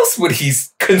 How else would he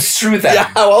construe them?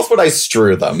 Yeah, how else would I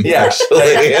strew them? Yeah.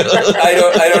 Actually.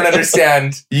 I don't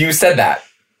understand. You said that.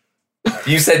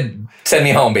 You said send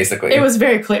me home, basically. It was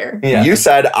very clear. Yeah. You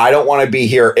said, I don't want to be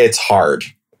here. It's hard.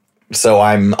 So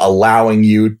I'm allowing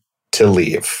you to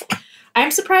leave. I'm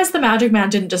surprised the Magic Man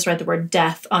didn't just write the word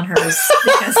death on hers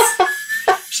because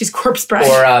she's corpse bride.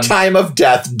 Or Time of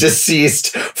death,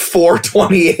 deceased,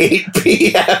 4:28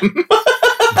 p.m.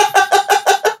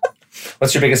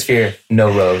 what's your biggest fear?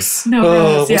 No rose. no, Oh,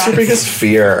 rose, what's your biggest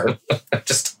fear?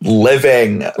 Just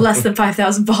Living. less than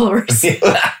 5,000 followers.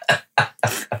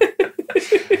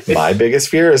 My biggest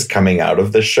fear is coming out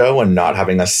of the show and not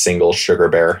having a single Sugar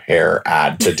Bear hair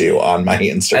ad to do on my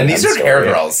Instagram. and these are story. hair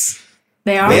girls.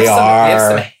 They are. They We have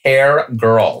are. some hair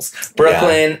girls.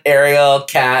 Brooklyn, Ariel,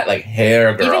 Kat, like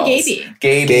hair girls. Even Gaby.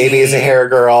 Gaby Gaby is a hair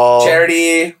girl.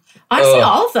 Charity. Honestly, Ugh.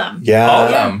 all of them. Yeah. All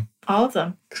of them. All of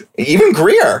them. Even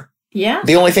Greer. Yeah.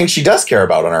 The only thing she does care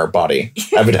about on her body,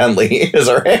 evidently, is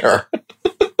her hair.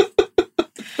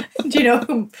 Do you know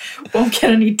who won't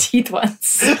get any teeth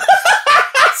once?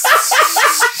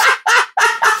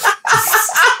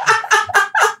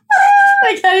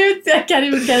 I can't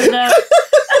even get it out.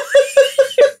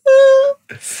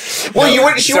 Well, No, you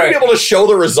wouldn't. She sorry. wouldn't be able to show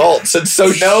the results. It's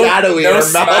so shadowy. No in her mouth.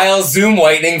 smile zoom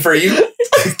whitening for you,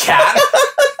 Kat.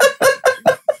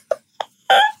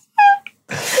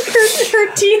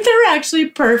 Her teeth are actually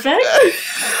perfect.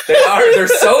 They are. They're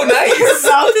so Her nice.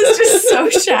 mouth is just so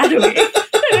shadowy.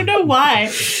 I don't know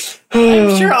why.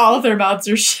 I'm sure all of their mouths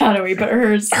are shadowy, but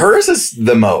Hers is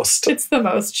the most. it's the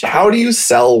most shadowy. How do you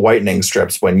sell whitening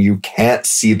strips when you can't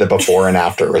see the before and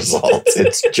after results?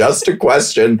 It's just a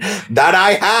question that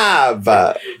I have.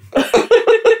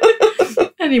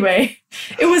 Anyway,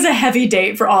 it was a heavy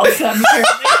date for all of them. Apparently.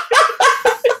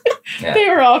 Yeah. They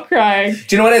were all crying.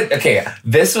 Do you know what? Okay,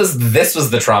 this was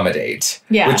the trauma date,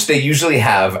 Yeah. which they usually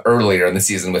have earlier in the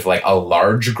season with like a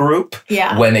large group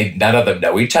Yeah. when none of them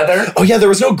know each other. Oh yeah, there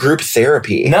was no group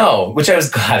therapy. No, which I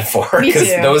was glad for Me because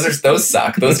too. those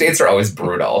suck. Those dates are always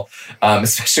brutal,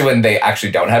 especially when they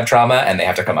actually don't have trauma and they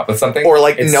have to come up with something. Or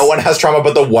like It's- no one has trauma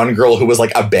but the one girl who was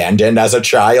like abandoned as a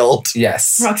child.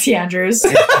 Yes, Roxy Andrews.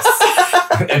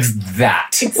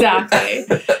 that. Exactly.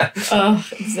 Oh,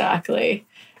 exactly.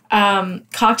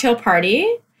 Cocktail party.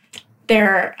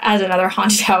 They're at another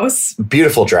haunted house.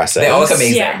 Beautiful dresses. They all look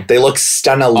amazing. Yeah. They look All of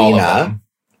stunnalina, them.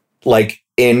 like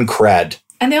in cred.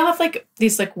 And they all have like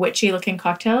these like witchy looking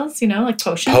cocktails, you know, like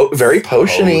potions. Very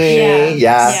potiony. Yeah.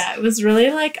 Yeah. Yeah, it was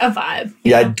really like a vibe.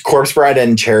 you Yeah, know? Corpse Bride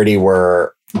and Charity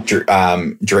were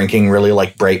drinking really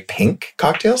like bright pink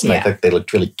cocktails, and I Yeah. think they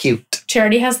looked really cute.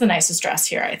 Charity has the nicest dress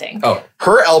here, I think. Oh,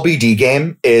 Her LBD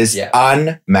game is Yeah.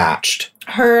 unmatched,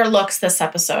 Her looks this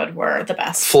episode were the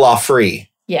best. flaw free.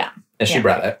 Yeah. and she Yeah.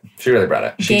 brought it. She really brought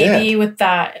it. She Gaby with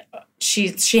that, she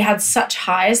had such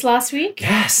highs last week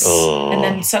Yes. and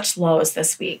then such lows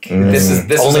this week. This is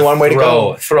only was a one way to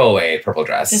go. Throwaway purple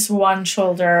dress. This one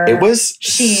shoulder. It was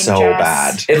sheen so dress.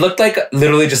 bad. It looked like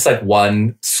literally just like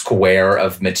one square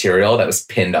of material that was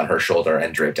pinned on her shoulder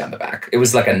and draped down the back. It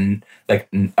was like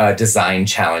a design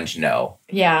challenge. No,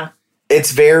 Yeah. It's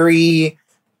very.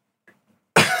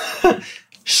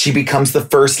 She becomes the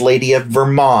first lady of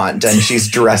Vermont, and she's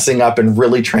dressing up and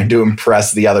really trying to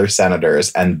impress the other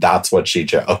senators, and that's what she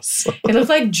chose. It looked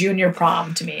like junior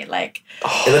prom to me. Like,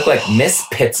 it looked like Miss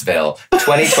Pittsville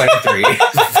 2023.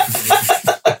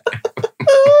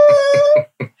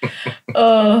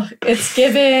 oh, it's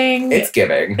giving. It's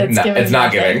giving. It's No, giving it's not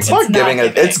nothing. giving. It's not not giving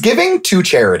it. giving. It's giving to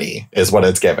charity, is what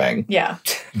it's giving. Yeah.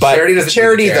 But Charity doesn't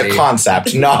charity, need charity. the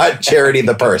concept, not charity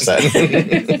the person.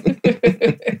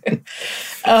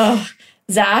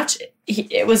 Zach, he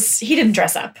didn't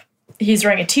dress up. He's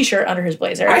wearing a t-shirt under his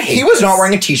blazer. I hate He was not this.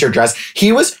 wearing a t-shirt dress.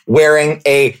 He was wearing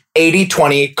a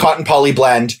 80-20 cotton poly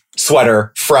blend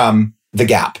sweater from The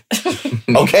Gap.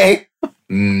 Okay?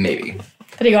 Maybe.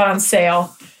 that he got on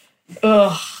sale.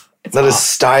 Ugh. It's That his awful.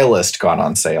 stylist got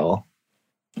on sale.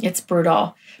 It's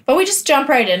brutal. But we just jump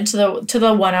right into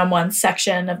the one-on-one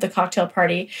section of the cocktail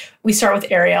party. We start with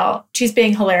Ariel. She's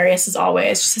being hilarious as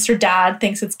always. She says her dad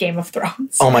thinks it's Game of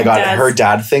Thrones. Oh my God. Dad's- Her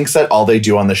dad thinks that all they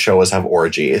do on the show is have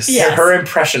orgies. Yeah. Her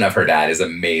impression of her dad is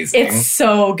amazing. It's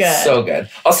so good. so good.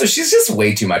 Also, she's just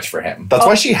way too much for him. That's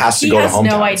why she has to he go to has hometowns.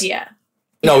 no idea.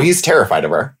 No, he's terrified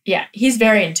of her, Yeah, he's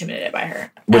very intimidated by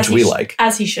her. which As he we sh- like.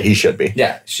 As he should. He should be.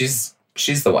 Yeah, she's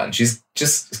the one. She's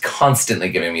just constantly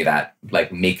giving me that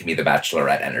like make me the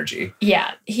bachelorette energy.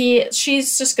 Yeah,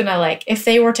 she's just gonna like, if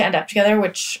they were to end up together,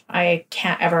 which I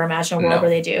can't ever imagine a world No. where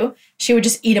they do, she would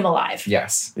just eat him alive.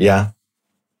 Yes. Yeah.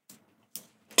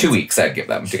 2 weeks I'd give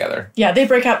them together. Yeah, they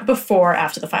break up before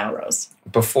after the final rose.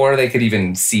 Before they could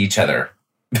even see each other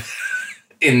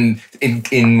in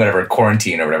whatever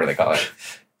quarantine or whatever they call it.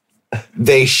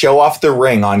 They show off the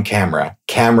ring on camera.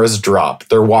 Cameras drop.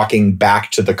 They're walking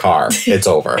back to the car. It's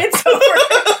over. It's over.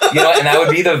 You know, and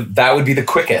that would be the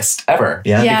quickest ever.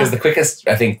 Yeah. Yeah. Because the quickest,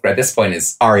 I think, at this point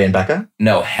is Ari and Becca?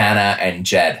 Hannah and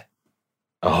Jed.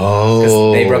 Oh.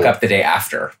 Because they broke up the day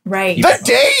after. Right. The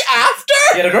day after?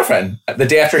 He had a girlfriend. The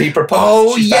day after he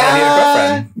proposed. Oh, She found out he had a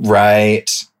yeah. girlfriend.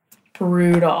 Right.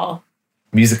 Brutal.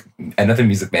 Another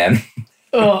music man.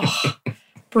 Ugh.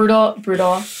 Brutal.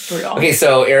 Okay,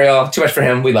 so Ariel, too much for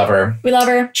him. We love her. We love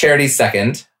her. Charity's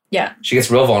second. Yeah. She gets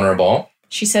real vulnerable.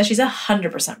 She says she's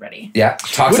 100% ready. Yeah.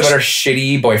 Talks Which- about her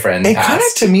shitty boyfriend. It kind of,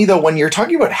 past. to me, though, when you're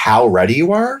talking about how ready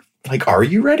you are, like, are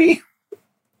you ready?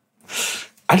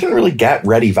 I didn't really get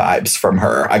ready vibes from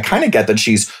her. I kind of get that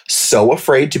she's so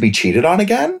afraid to be cheated on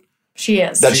again She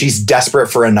is. that she's desperate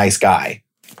for a nice guy.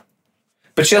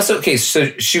 But she also, okay,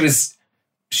 so she was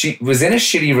in a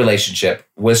shitty relationship,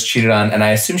 was cheated on, and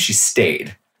I assume she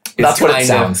stayed. It's That's what it kind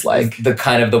sounds of like. The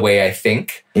kind of the way I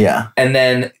think. Yeah. And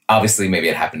then obviously maybe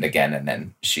it happened again, and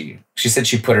then she said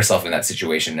she put herself in that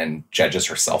situation and judges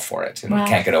herself for it and Wow.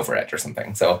 can't get over it or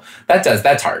something. So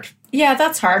that's hard. Yeah,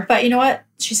 that's hard. But you know what?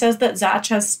 She says that Zach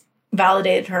has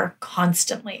validated her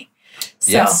constantly.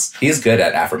 So Yes, he's good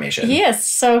at affirmation. he is.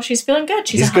 So she's feeling good.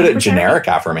 She's He's good at 100% generic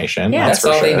affirmation. Yeah. That's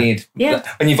That's for all sure. they need. Yeah.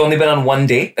 When you've only been on one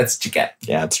date, that's what you get.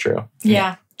 Yeah, it's true.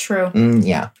 Yeah, true.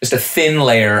 Yeah. Just a thin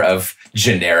layer of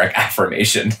generic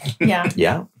affirmation. Yeah.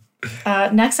 Yeah.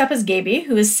 Next up is Gaby,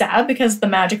 who is sad because the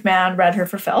magic man read her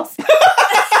for filth.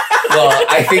 Well,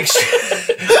 I think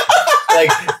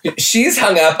she's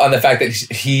hung up on the fact that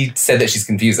he said that she's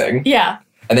confusing. Yeah.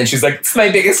 And then she's like, it's my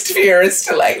biggest fear is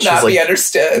to not She's be like,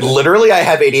 understood. Literally, I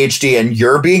have ADHD and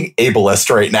you're being ableist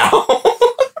right now.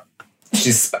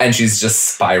 She's just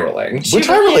spiraling. She Which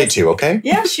I really relate is. to, okay?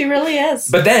 Yeah, she really is.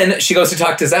 But then she goes to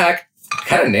talk to Zach,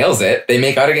 kind of nails it. They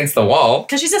make out against the wall.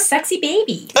 Because she's a sexy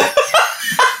baby.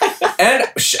 And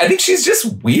I think she's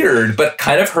just weird, but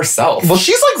kind of herself. Well,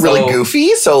 she's like really So-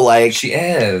 goofy, so like She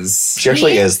is. she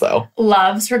actually He- is though.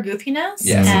 Loves her goofiness.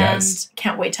 Yes, he and does.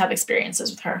 can't wait to have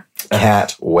experiences with her.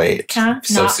 Can't wait. Can't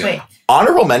So not soon. wait.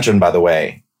 Honorable mention, by the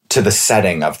way, to the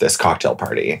setting of this cocktail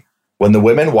party. When the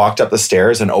women walked up the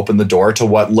stairs and opened the door to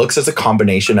what looks as a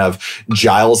combination of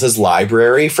Giles's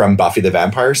library from Buffy the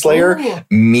Vampire Slayer Ooh.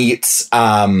 meets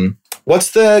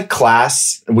what's the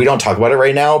class? We don't talk about it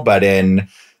right now, but in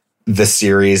the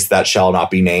series that shall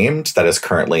not be named, that is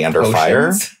currently under fire.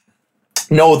 Potions?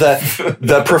 No,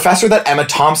 the professor that Emma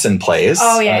Thompson plays.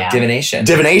 Oh, yeah. Divination.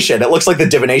 Divination. It looks like the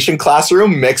divination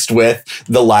classroom mixed with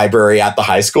the library at the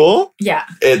high school. Yeah,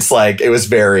 It's like, it was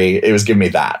giving me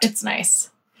that. it's nice.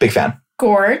 Big fan.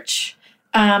 Gorge.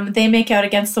 They make out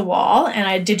against the wall.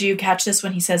 And did you catch this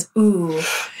when he says, ooh,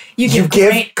 you give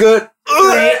great, good.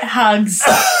 great hugs.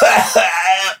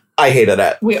 I hated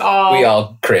it. We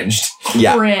all cringed.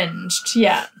 Yeah. cringed.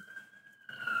 Yeah.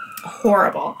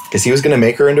 Horrible. Because he was going to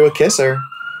make her into a kisser.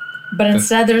 But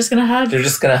instead, they're just going to hug. They're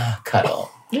just going to cuddle.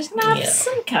 They're just going to have Yeah.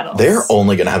 some cuddles. They're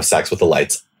only going to have sex with the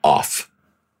lights off.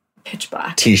 pitch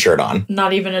black. T-shirt on.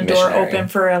 Not even a door Missionary. open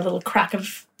for a little crack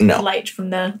of No. light from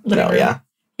the living No, room. yeah.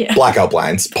 Yeah. Blackout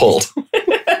blinds pulled.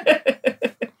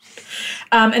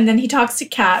 And then he talks to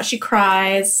Kat. She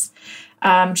cries.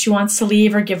 She wants to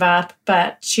leave or give up,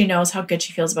 but she knows how good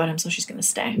she feels about him, so she's going to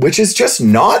stay. Which is just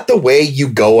not the way you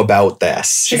go about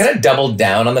this. She kind of doubled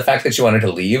down on the fact that she wanted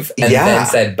to leave and Yeah. then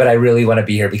said, but I really want to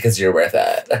be here because you're worth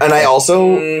it. And I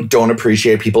also Mm. don't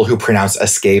appreciate people who pronounce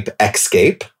escape,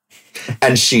 escape.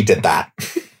 And she did that.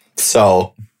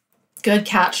 So, Good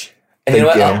catch. And you know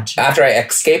what? Thank After I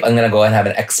escape, I'm going to go and have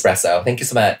an espresso. Thank you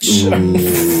so much.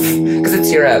 Because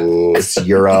it's Europe. It's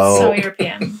Euro. So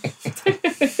European.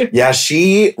 Yeah,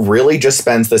 she really just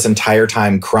spends this entire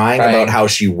time crying about how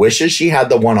she wishes she had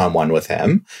the one-on-one with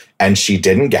him and she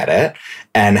didn't get it.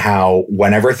 And how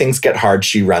whenever things get hard,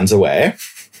 she runs away.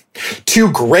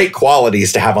 Two great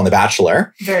qualities to have on The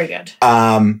Bachelor. Very good.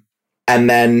 And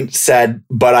then said,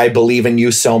 but I believe in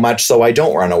you so much, so I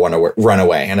don't run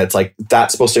away. And it's like,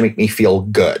 that's supposed to make me feel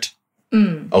good.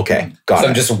 Mm. Okay, got So it.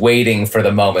 I'm just waiting for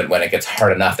the moment when it gets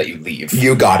hard enough that you leave.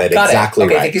 You got it, Got exactly it.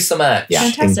 Okay, right. thank you so much. Yeah,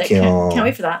 Fantastic. thank you. Can't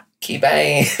wait for that. Okay,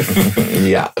 bye.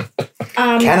 Yeah.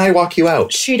 Can I walk you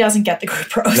out? She doesn't get the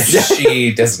group rose.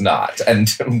 She does not, and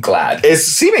I'm glad. Is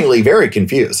seemingly very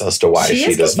confused as to why She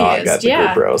she is does not get confused, the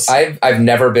yeah. group rose. I've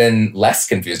never been less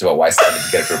confused about why Star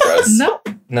didn't get a group rose. Nope.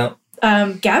 No.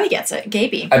 Gabby gets it.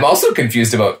 Gaby. I'm also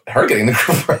confused about her getting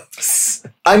the gross.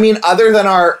 I mean, other than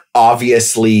our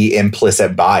obviously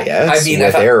implicit bias I mean,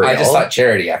 with Ariel. I just thought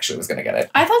Charity actually was going to get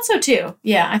it. I thought so too.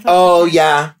 Yeah, I thought. Oh,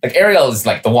 yeah. Like, Ariel is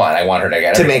like the one. I want her to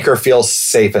get To it. make her feel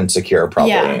safe and secure,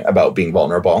 probably, Yeah. about being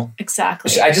vulnerable.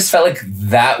 Exactly. I just felt like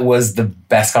that was the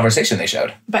best conversation they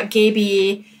showed. But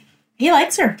Gaby, he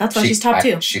likes her. That's why she's top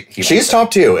two. She's top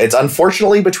 2. It's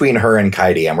unfortunately between her and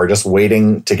Kaidi, and we're just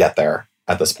waiting to get there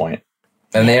at this point.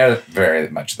 And they are very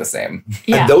much the same.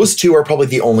 Yeah. And those two are probably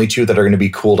the only two that are going to be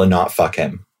cool to not fuck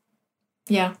him.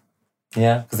 Yeah.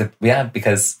 Yeah,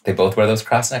 because they both wear those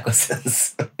cross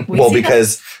necklaces. We Well, see that-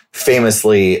 because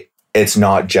famously, it's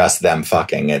not just them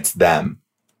fucking, it's them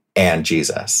and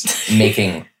Jesus.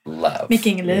 Making love.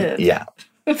 Making love. Yeah,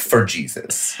 For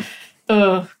Jesus.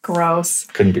 Ugh, gross.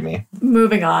 couldn't be me.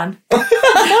 Moving on.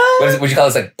 Would you call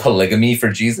this like polygamy for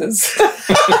Jesus?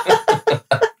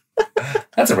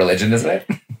 That's a religion, isn't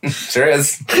it? Sure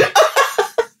is.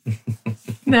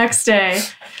 Next day,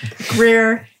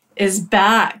 Greer is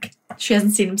back. She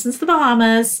hasn't seen him since the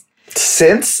Bahamas.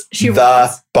 Since She the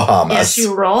was. Bahamas. Yeah, she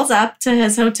rolls up to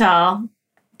his hotel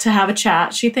to have a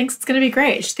chat. She thinks it's going to be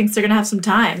great. She thinks they're going to have some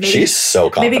time. Maybe, She's so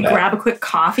confident. maybe grab a quick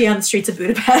coffee on the streets of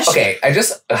Budapest. Okay, I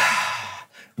just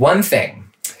one thing.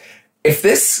 If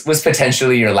this was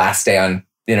potentially your last day on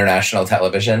national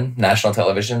television,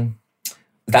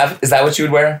 is that what you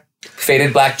would wear?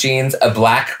 Faded black jeans, a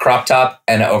black crop top,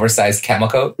 and an oversized camel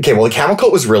coat. Okay, well, the camel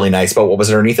coat was really nice, but what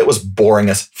was underneath it was boring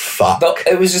as fuck. Though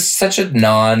it was just such a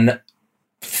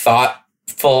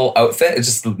non-thoughtful outfit. It's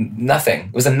just nothing.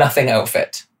 It was a nothing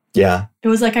outfit. Yeah. It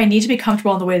was like, I need to be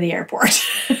comfortable on the way to the airport.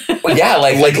 Well, yeah,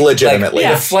 like legitimately.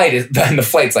 Yeah. The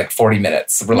flight's like 40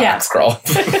 minutes. Relax, girl.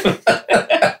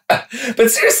 But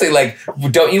seriously, like,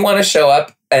 don't you want to show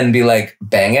up and be like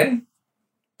banging?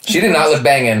 She did not look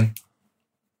banging.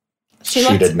 She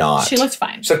did not. She looked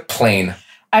fine. She looked plain.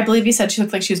 I believe you said she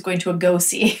looked like she was going to a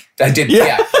go-see. I did,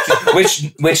 Yeah. yeah.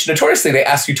 Which notoriously they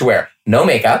ask you to wear no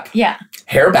makeup, Yeah.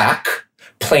 hair back,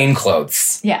 plain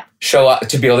clothes. Yeah. Show up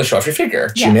to be able to show off your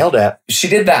figure. She Yeah. nailed it. She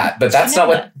did that, but that's not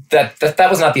nailed what that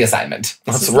was not the assignment.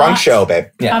 That's is the wrong not- show, babe.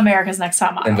 Yeah. America's Next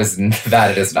Top Model. And was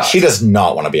that it is not. She does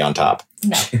not want to be on top.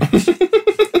 No.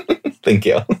 Thank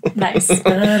you. Nice.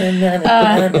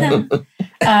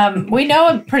 We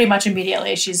know pretty much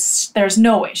immediately there's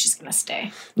no way she's going to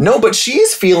stay. No, but she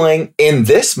is feeling, in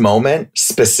this moment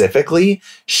specifically,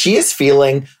 she is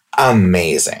feeling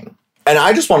amazing. And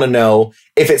I just want to know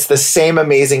if it's the same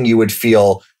amazing you would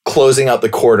feel closing out the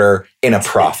quarter in a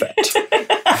profit.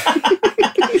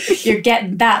 You're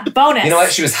getting that bonus. You know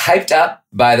what? She was hyped up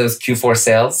by those Q4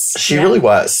 sales She Yeah. really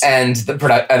was. and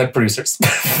the producers,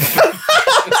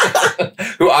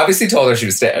 who obviously told her she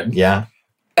was staying. Yeah.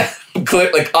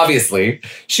 Like, obviously,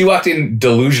 she walked in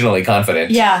delusionally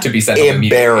confident Yeah. to be sent home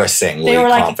immediately. Embarrassingly They were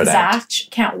like, confident. Zach,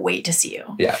 can't wait to see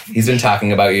you. Yeah, he's been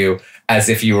talking about you as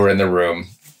if you were in the room.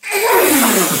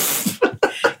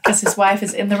 Because his wife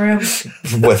is in the room.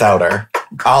 Without her.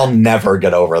 I'll never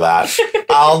get over that.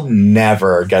 I'll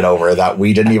never get over that.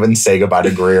 We didn't even say goodbye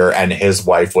to Greer and his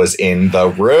wife was in the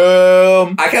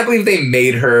room. I can't believe they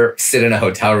made her sit in a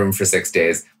hotel room for 6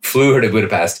 days, flew her to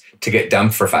Budapest to get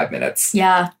dumped for 5 minutes.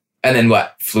 Yeah. And then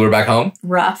what? Flew her back home?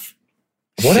 Rough.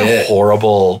 What a Shit.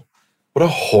 horrible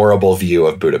view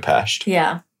of Budapest.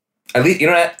 Yeah. At least, you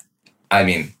know what? I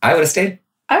mean, I would have stayed.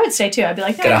 I would stay too. I'd be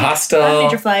like, Get a hostel. I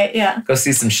made your flight. Yeah. Go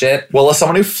see some shit. Well, as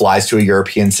someone who flies to a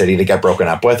European city to get broken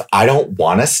up with, I don't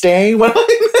want to stay. When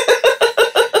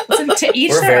Listen, to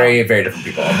each We're their very, very different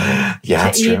people. yeah, own.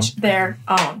 that's To true. each their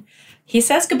own. He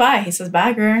says goodbye. He says,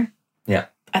 bye, Greer. Yeah.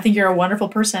 I think you're a wonderful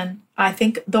person. I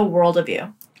think the world of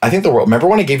you. I think the world. Remember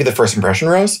when I gave you the first impression,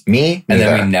 Rose? Me, And neither.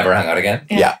 then we never hung out again.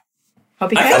 Yeah.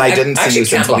 Hope you I- can. And I didn't see actually you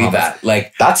since can't believe Bahamas. that.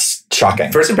 Like, That's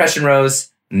shocking. first impression rose,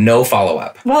 no follow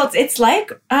up. Well, it's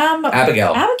like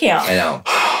Abigail. Abigail. I know.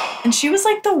 And she was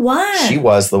like the one. She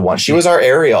was the one. She was our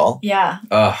Ariel Yeah.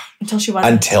 Ugh. Until she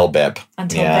wasn't. until Bip.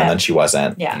 Until yeah, Bip. and then she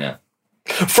wasn't. Yeah. Yeah.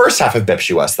 First half of Bip,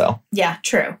 she was though. Yeah,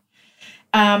 true.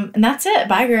 And that's it.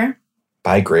 Bye, Greer.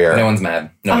 By Greer. No one's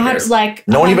mad. No one cares. Like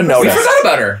No one even 100%. We noticed. forgot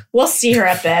about her. We'll see her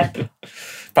at Bip.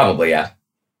 Probably, yeah.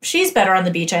 She's better on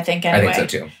the beach, I think. Anyway, I think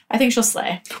so too. I think she'll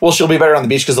slay. Well, she'll be better on the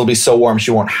beach because it'll be so warm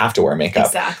she won't have to wear makeup.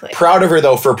 Exactly. Proud of her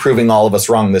though for proving all of us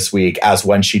wrong this week. As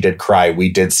when she did cry, we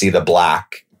did see the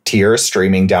black tears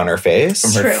streaming down her face.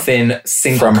 From her True. thin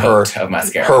single From her- coat of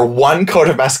mascara. Her one coat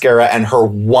of mascara and her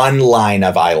one line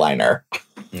of eyeliner.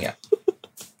 Yeah.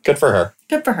 Good for her.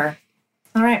 Good for her.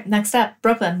 All right, next up,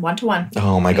 Brooklyn, 1-1.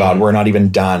 Oh my God, we're not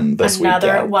even done this week Another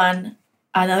yet. one.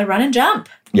 Another run and jump.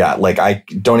 Yeah, like I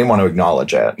don't even want to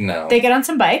acknowledge it. No. They get on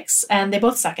some bikes and they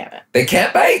both suck at it. They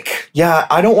can't bike. Yeah,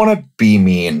 I don't want to be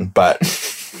mean, but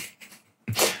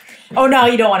Oh no,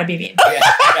 you don't want to be mean. Yeah,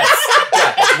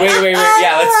 wait.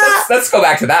 Yeah, let's go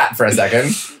back to that for a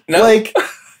second. No. like,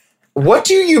 what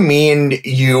do you mean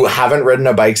you haven't ridden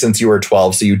a bike since you were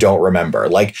 12, so you don't remember?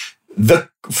 Like, the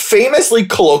famously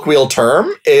colloquial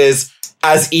term is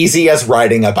as easy as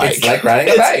riding a bike. It's like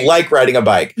riding a bike. It's like riding a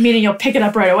bike. Meaning you'll pick it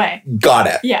up right away. Got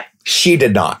it. Yeah. She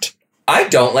did not. I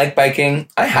don't like biking.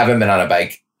 I haven't been on a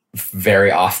bike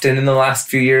very often in the last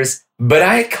few years, but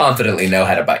I confidently know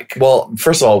how to bike. Well,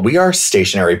 first of all, we are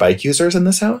stationary bike users in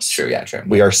this house. True, yeah, true.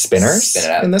 We are spinners Spin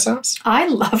it out. in this house. I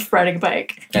love riding a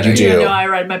bike. I know You you do. You know I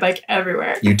ride my bike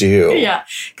everywhere. You do. Yeah.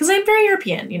 Because I'm very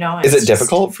European, you know. Is it's it just-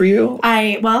 difficult for you?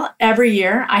 Well, every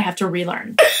year I have to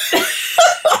relearn.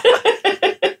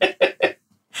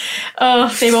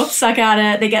 Oh, they both suck at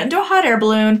it. They get into a hot air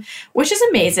balloon, which is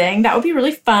amazing. That would be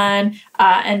really fun.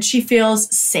 And she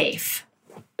feels safe,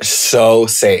 So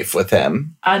safe with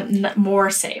him.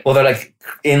 more safe. Well, they're like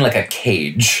in like a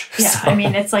cage. Yeah, so I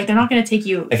mean, it's like they're not going to take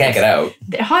you. they can't get out.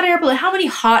 The hot air balloon. How many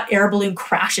hot air balloon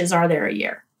crashes are there a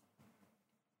year?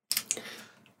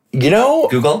 You know,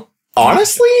 Google.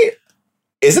 honestly,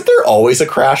 isn't there always a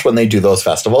crash when they do those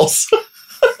festivals?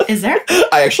 Is there?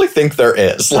 I actually think there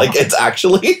is. Like, it's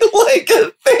actually like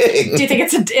a thing. Do you think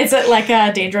is it like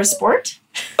a dangerous sport?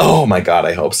 Oh my God,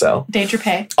 I hope so. Danger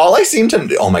pay. All I seem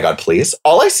to, oh my God, please.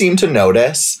 All I seem to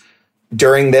notice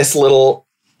during this little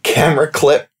camera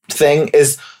clip thing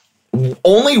is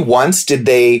only once did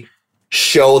they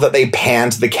show that they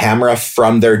panned the camera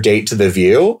from their date to the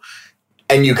view.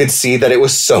 And you could see that it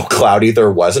was so cloudy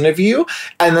there wasn't a view.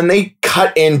 And then they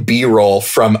cut in B-roll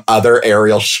from other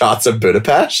aerial shots of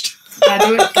Budapest. Gotta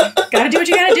do what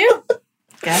you gotta do.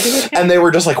 Gotta do what you gotta And they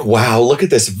were just like, wow, look at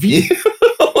this view.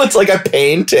 It's like a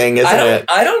painting, isn't it?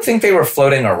 I don't think they were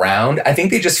floating around. I think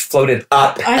they just floated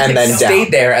Up I and think then so. down.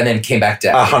 stayed there, and then came back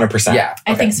down. 100%. Yeah.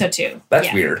 I okay. think so too. That's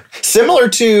Yeah. weird. Similar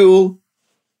to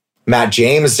Matt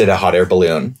James did a hot air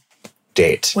balloon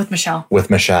date With Michelle. with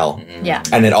Michelle. Mm. Yeah.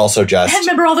 And it also just... And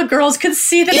remember all the girls could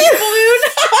see the big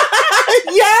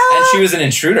balloon? yeah! And she was an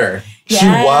intruder. She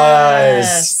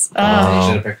was. Oh, You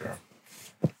should have picked her.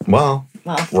 Well,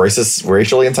 well. racist,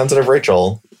 racially insensitive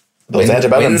Rachel. Those Wins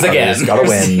antebellum again. parties gotta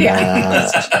win. Yeah.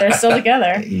 They're still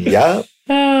together. Yeah.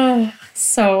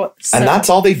 So And that's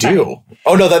all they do.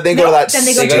 Oh, no, then they go to that then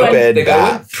they go to stupid They go to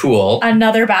bath. a pool,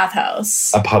 another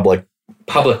bathhouse. A public,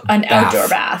 public An bath. outdoor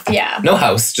bath, yeah. No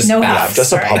house, just No bath. house.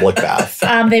 just a Sorry. public bath.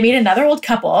 They meet another old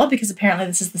couple because apparently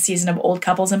this is the season of old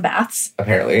couples and baths.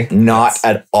 Apparently. Not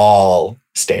at all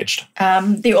staged.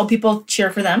 The old people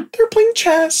cheer for them. They're playing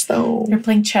chess, though. They're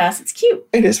playing chess. It's cute.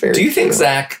 It is very Do you think cute.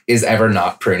 Zach is ever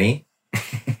not pruny?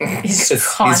 He's He's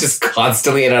just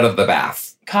constantly in and out of the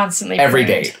bath. constantly Every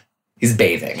pruned. day. He's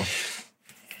bathing.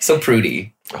 So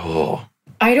prudy. Oh.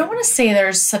 I don't want to say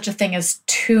there's such a thing as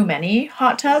too many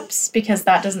hot tubs because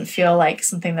that doesn't feel like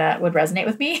something that would resonate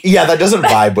with me. Yeah, that doesn't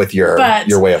vibe with your But-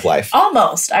 way of life.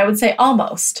 Almost. I would say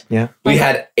almost. Yeah. We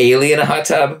had Ailey in a hot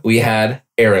tub. We had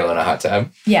Ariel in a hot tub.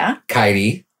 Yeah.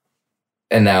 Kaidi.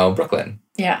 And now Brooklyn.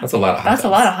 Yeah. That's a lot of hot That's tubs.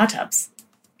 a lot of hot tubs.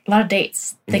 A lot of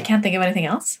dates. They Yeah. can't think of anything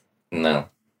else. No.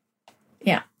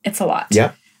 Yeah. It's a lot.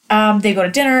 Yeah. They go to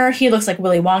dinner. He looks like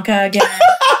Willy Wonka again.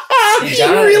 He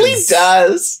does. really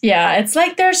does. Yeah. It's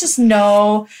like there's just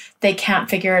they can't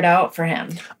figure it out for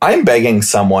him. I'm begging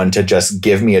someone to just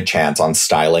give me a chance on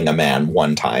styling a man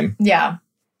one time. Yeah.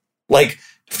 Like,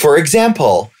 for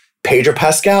example, Pedro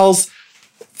Pascal's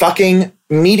fucking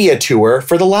media tour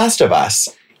for The Last of Us.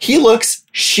 He looks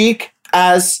chic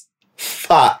as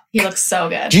fuck. He looks so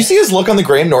good. Do you see his look on the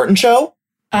Graham Norton show?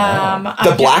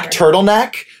 The black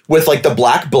turtleneck with like the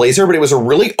black blazer, but it was a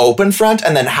really open front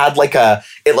and then had like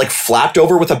it like flapped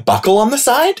over with a buckle on the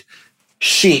side.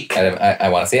 Chic. I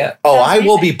want to see it. Oh, That's I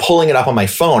will amazing. be pulling it up on my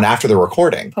phone after the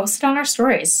recording. Post it on our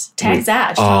stories. Tag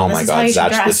Zach. Oh This my is how God, you should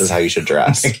Zach, dress. this is how you should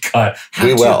dress. God.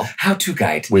 We will. How-to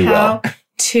guide. We will. How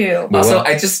to. We Also, will.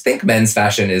 I just think men's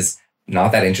fashion is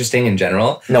not that interesting in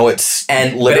general. No, it's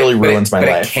And literally but it- ruins my but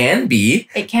life. It can be.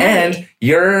 It can And be.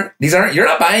 you're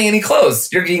not buying any clothes.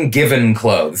 You're getting given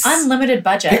clothes. Unlimited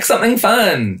budget. Pick something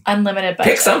fun. Unlimited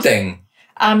budget. Pick something.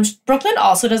 Brooklyn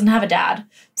also doesn't have a dad.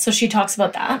 So she talks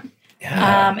about that.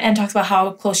 Yeah. And talks about how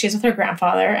close she is with her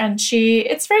grandfather. And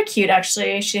it's very cute,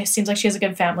 actually. She seems like she has a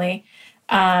good family.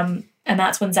 And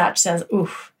that's when Zach says,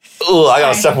 oof, Ugh, I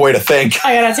gotta step away to think.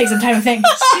 I gotta take some time to think.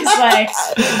 She's like,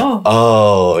 oh.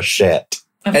 Oh shit.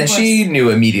 Of and course. she knew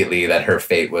immediately that her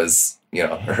fate was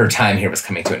her time here was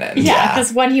coming to an end. Yeah,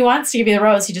 because when he wants to give you the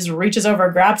rose, he just reaches over,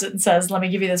 grabs it, and says, "Let me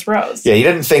give you this rose." Yeah, you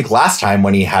didn't think last time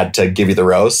when he had to give you the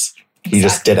rose. He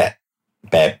just did it,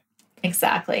 babe.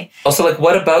 Exactly. Also, like,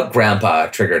 what about Grandpa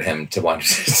triggered him to want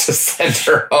to send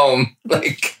her home?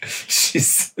 Like,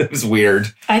 it was weird.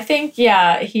 I think,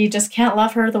 yeah, he just can't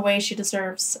love her the way she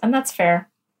deserves. And that's fair.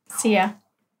 See ya.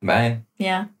 Bye.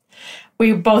 Yeah.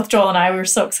 We both, Joel and I, we were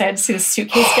so excited to see the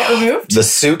suitcase get removed. The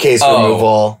suitcase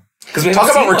removal. Talk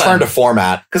about return to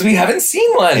format. Because we haven't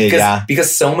seen one. Yeah.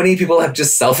 Because so many people have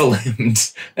just self-eliminated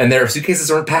and their suitcases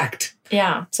weren't packed.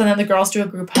 Yeah. So then the girls do a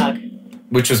group hug.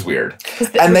 Which was weird.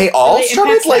 And they all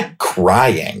started like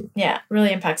crying. Yeah,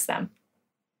 really impacts them.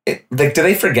 Do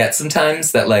they forget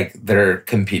sometimes that like they're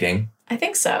competing? I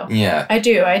think so. Yeah. I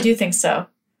do think so.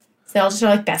 They all just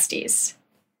are like besties.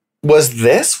 Was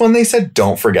this when they said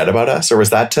don't forget about us? Or was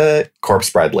that to Corpse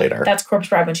Bride later? That's Corpse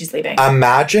Bride when she's leaving.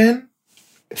 Imagine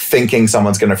thinking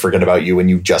someone's going to forget about you when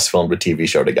you just filmed a TV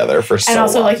show together for so long. And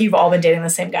also like you've all been dating the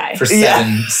same guy. For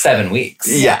 7 weeks.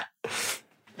 Yeah.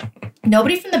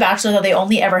 Nobody from The Bachelor, though, they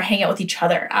only ever hang out with each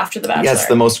other after The Bachelor. Yeah, it's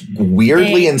the most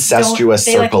weirdly incestuous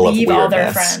circle of weirdness. They leave all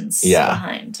their friends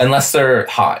behind. Unless they're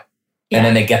hot. Yeah. And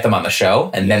then they get them on the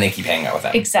show, and then they keep hanging out with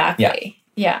them. Exactly.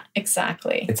 Yeah,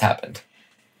 exactly. It's happened.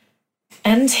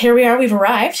 And here we are, we've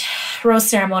arrived. Rose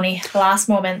ceremony, last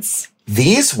moments.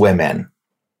 These women,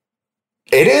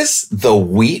 it is the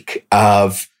week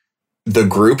of the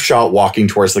group shot walking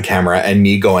towards the camera and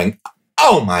me going,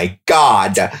 oh my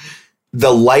God.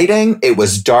 The lighting, it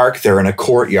was dark. They're in a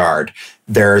courtyard.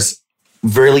 There's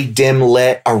really dim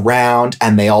lit around,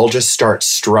 and they all just start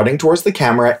strutting towards the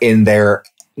camera in their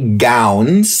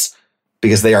gowns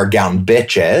because they are gown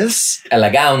bitches.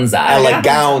 Eleganza.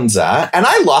 And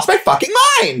I lost my fucking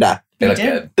mind. They look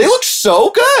good. They look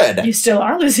so good. You still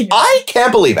are losing your I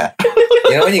can't believe it.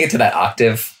 You know when you get to that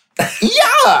octave? Yeah.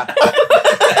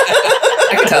 I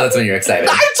can tell that's when you're excited.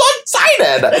 I'm so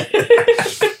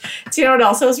excited. Do you know what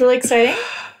also was really exciting?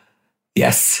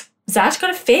 Yes. Zach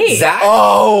got a fade. Zach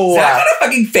got a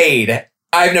fucking fade.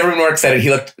 I've never been more excited.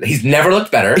 He's never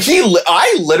looked better.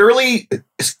 I literally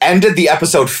ended the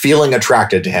episode feeling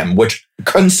attracted to him, which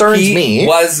concerns me.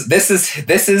 This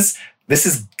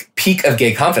is peak of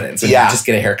gay confidence. When you just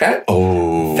get a haircut.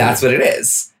 Oh. That's what it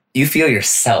is. You feel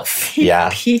yourself.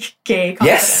 Peak gay confidence.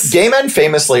 Yes. Gay men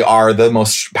famously are the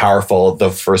most powerful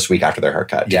the first week after their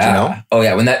haircut. Did you know? Oh,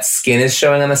 yeah. When that skin is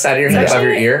showing on the side of your head above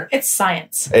your ear. It's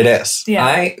science. It is. Yeah.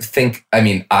 I think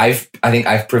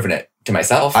I've proven it to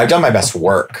myself. I've done my best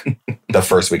work the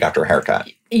first week after a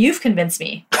haircut. You've convinced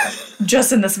me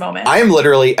just in this moment. I am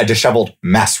literally a disheveled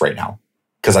mess right now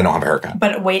because I don't have a haircut.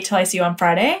 But wait till I see you on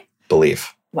Friday.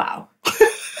 Believe. Wow.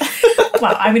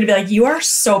 Wow, I'm going to be like, you are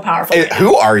so powerful. Hey,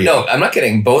 who are you? No, I'm not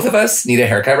kidding. Both of us need a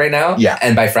haircut right now. Yeah.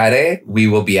 And by Friday, we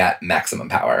will be at maximum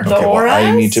power. The auras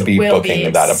I need to be will booking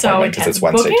be that appointment because so it's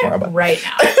Wednesday Book tomorrow. It But right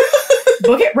now.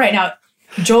 Book it right now.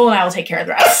 Joel and I will take care of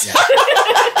the rest.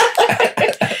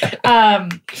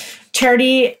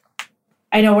 Charity,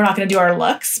 I know we're not going to do our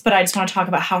looks, but I just want to talk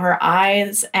about how her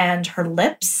eyes and her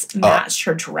lips matched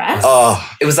her dress.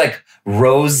 It was like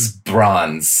rose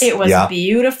bronze. It was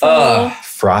beautiful.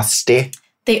 Frosty.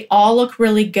 They all look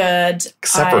really good.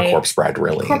 Except for Corpse Bride,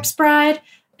 really. Corpse Bride.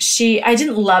 I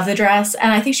didn't love the dress,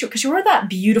 and I think because she wore that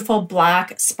beautiful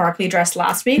black sparkly dress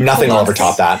last week. Nothing will ever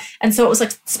top that. And so it was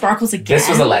like sparkles again. This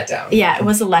was a letdown. Yeah, it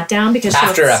was a letdown because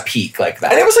after a peak like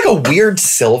that. And it was like a weird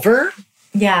silver.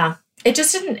 Yeah. It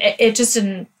just didn't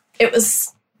it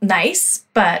was nice,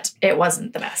 but it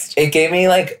wasn't the best. It gave me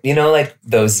like, like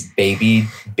those baby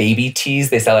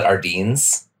tees they sell at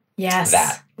Ardene's. Yes.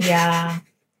 That. Yeah.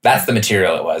 That's the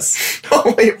material it was.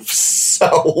 Oh, it so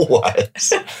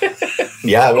was.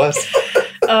 Yeah, it was.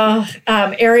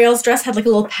 Ariel's dress had like a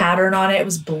little pattern on it. It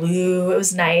was blue. It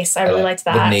was nice. I really liked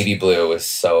that. The navy blue was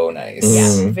so nice.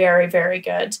 Yeah, very, very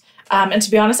good. And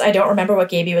to be honest, I don't remember what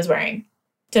Gaby was wearing.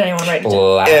 Did anyone write it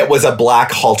down? It was a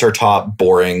black halter top,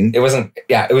 boring. It wasn't,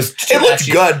 it was too It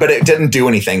looked good, but it didn't do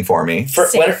anything for me.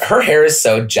 When her hair is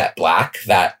so jet black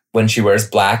that when she wears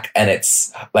black and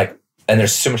it's like, and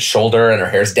there's so much shoulder and her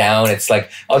hair's down, it's like,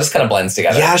 all just kind of blends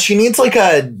together. Yeah, she needs like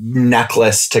a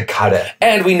necklace to cut it.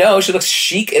 And we know she looks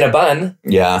chic in a bun.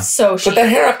 Yeah. So chic. Put that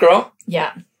hair up, girl.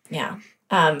 Yeah, yeah.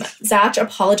 Zach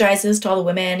apologizes to all the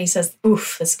women. He says,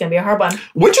 oof, this is going to be a hard one.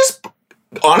 Which is,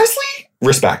 honestly,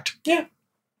 respect. Yeah.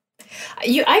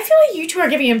 I feel like you two are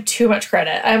giving him too much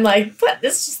credit. I'm like, what?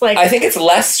 This is just like... I think it's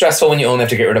less stressful when you only have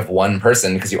to get rid of one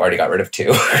person because you already got rid of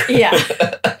two. Yeah.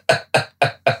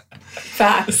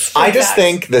 Facts. I just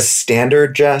think the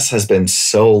standard, Jess, has been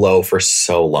so low for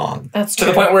so long. That's true.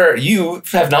 To the point where you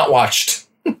have not watched.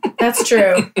 That's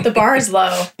true. The bar is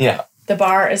low. Yeah. The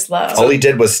bar is low. All he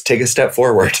did was take a step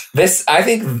forward. This, I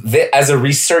think, as a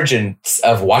resurgence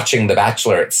of watching The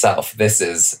Bachelor itself,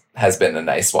 has been a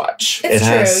nice watch. It's It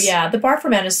true. has. Yeah. The bar for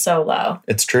men is so low.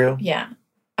 It's true. Yeah.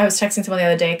 I was texting someone the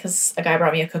other day because a guy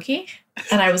brought me a cookie.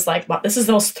 And I was like, wow, this is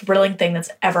the most thrilling thing that's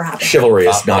ever happened. Chivalry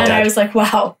is not And I dead. was like,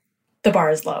 wow, the bar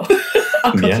is low.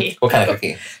 A cookie. What kind of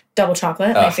cookie? Double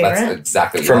chocolate, Oh, my favorite. That's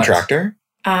exactly what you From want. Tractor?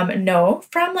 No,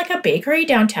 from like a bakery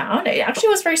downtown. It actually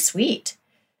was very sweet.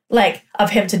 Like,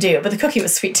 of him to do, but the cookie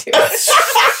was sweet too. Stop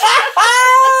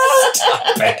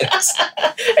it.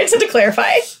 I just had to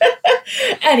clarify.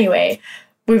 Anyway,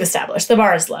 we've established the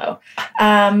bar is low.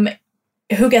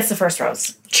 Who gets the first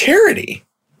rose? Charity.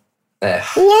 Eh,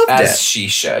 Loved as it. she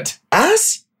should.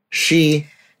 As she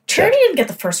Charity didn't get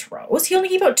the first rose. He only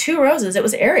gave out 2 roses. It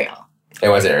was Ariel. It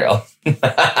was Ariel.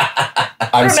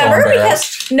 I'm so Remember?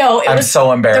 embarrassed. Because no, it I'm was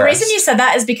so embarrassed. the reason you said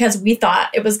that is because we thought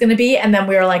it was going to be, and then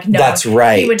we were like, no, That's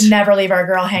right. He would never leave our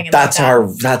girl hanging. That's like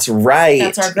that. that's right.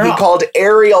 That's our girl. He called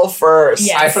Ariel first.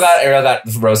 Yeah. I forgot Ariel got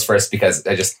Rose first because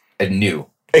I knew.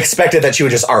 Expected that she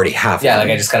would just already have Yeah, one.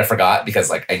 like I just kind of forgot because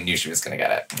like I knew she was going to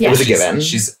get it. Yeah. It was a She's- given.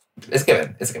 It's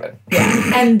given. It's a given.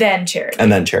 Yeah. And then Charity.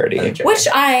 And then Charity. And then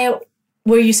Charity. Which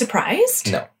were you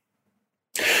surprised? No.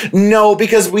 No,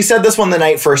 because we said this when the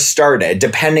night first started.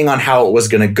 Depending on how it was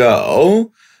going to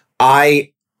go,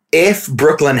 if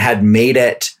Brooklyn had made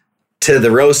it to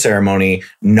the rose ceremony,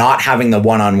 not having the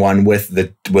one-on-one with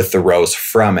the rose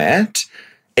from it,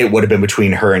 it would have been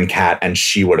between her and Kat, and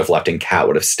she would have left and Kat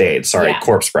would have stayed. Sorry, Yeah.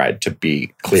 Corpse Bride, to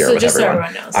be clear So with just so everyone.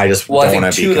 everyone knows. I just Well, I don't think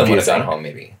want to 2 be of them would have confusing. gone home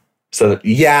maybe. So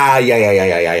yeah.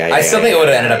 I still think it would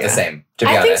have ended up yeah. the same, to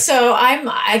be I honest. think so.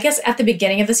 I guess at the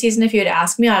beginning of the season, if you had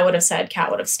asked me, I would have said Kat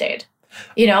would have stayed.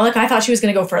 You know, like I thought she was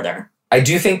going to go further. I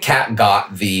do think Kat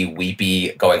got the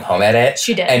weepy going home at it.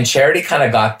 She did. And Charity kind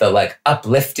of got the like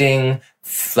uplifting,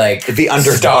 like The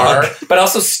underdog. star, but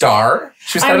also star.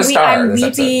 She was kind of a star. I'm in this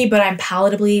weepy, episode. but I'm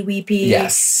palatably weepy.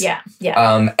 Yes. Yeah.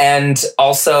 Yeah. And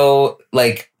also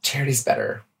like Charity's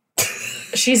better.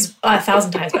 She's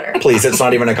 1,000 times better. Please, it's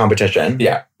not even a competition.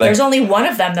 Yeah. Like, There's only one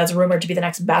of them that's rumored to be the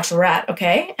next Bachelorette,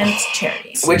 okay? And it's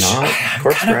Charity. which not I'm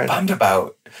Corpse kind of Bride. bummed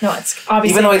about. No, it's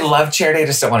obviously. Even though I love Charity, I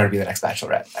just don't want her to be the next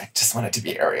Bachelorette. I just want it to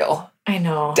be Ariel. I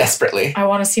know. Desperately. I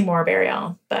want to see more of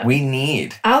Ariel, but We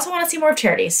need. I also want to see more of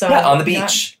Charity. So Yeah, on the you know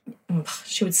beach. what?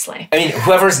 She would slay. I mean,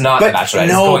 whoever's not the But Bachelorette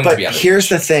is no, going to but be on the here's beach.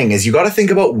 the thing: is you got to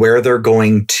think about where they're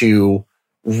going to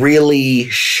really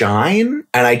shine,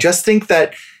 and I just think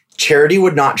that Charity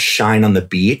would not shine on the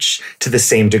beach to the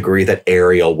same degree that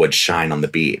Ariel would shine on the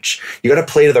beach. You got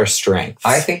to play to their strengths.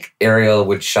 I think Ariel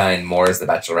would shine more as the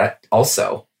Bachelorette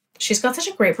also. She's got such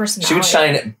a great personality. She would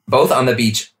shine both on the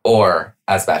beach or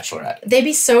as Bachelorette. They'd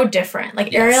be so different.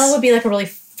 Like Yes. Ariel would be like a really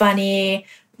funny,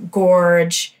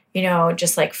 gorge, you know,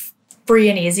 just like free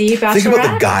and easy Bachelorette. Think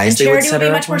about the guys and they would Charity set would be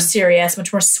her much up more with. serious,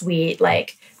 much more sweet,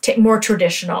 like more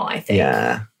traditional. I think.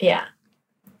 Yeah, Yeah,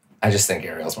 I just think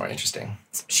Ariel's more interesting.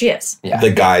 she is. Yeah. the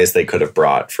guys they could have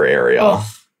brought for Ariel.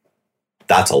 Oh.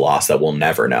 That's a loss that we'll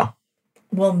never know.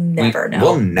 We'll never know.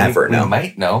 We'll never we know.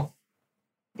 might know.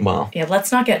 Well, Yeah,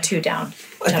 let's not get too down.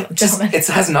 Gentlemen. It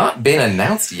has not been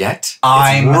announced yet.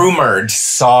 I'm it's rumored.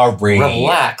 sorry.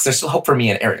 Relax. There's still hope for me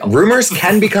and Ariel. Rumors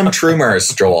can become trumors,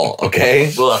 Joel.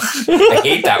 Okay. Ugh. I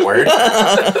hate that word.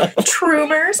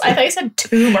 Trumors. I thought you said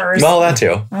tumors. Well, that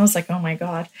too. I was like, oh my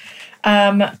God.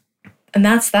 And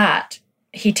that's that.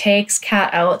 He takes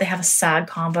Kat out. They have a sad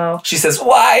combo. She says,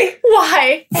 "Why?"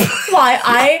 Why? Why?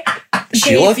 I She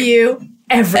gave looked- you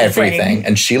everything. Everything,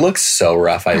 and she looks so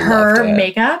rough. I Her loved it.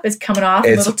 makeup is coming off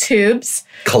in It's- little tubes.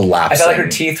 I Collapsing. felt like her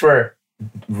teeth were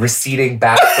receding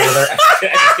back further. I'm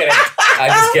just kidding. I'm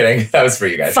just kidding. That was for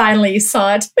you guys. Finally, you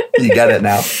saw it. You get it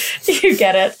now. You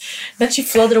get it. Then she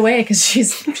floated away because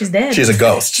she's dead. She's a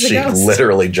ghost. She's a She ghost.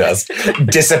 literally just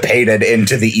dissipated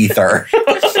into the ether.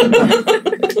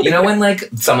 You know when like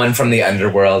someone from the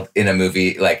underworld in a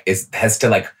movie like has to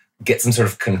like get some sort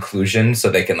of conclusion so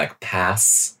they can like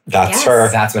pass. That's Yes.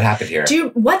 her. That's what happened here.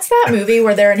 What's that movie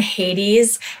where they're in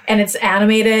Hades and it's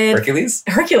animated? Hercules?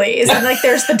 Hercules. And like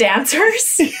there's the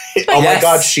dancers. Oh my Yes.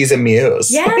 God, she's a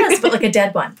muse. Yes, but like a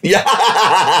dead one. Yeah.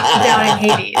 Down in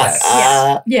Hades.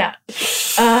 Yeah.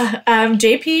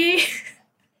 JP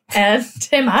and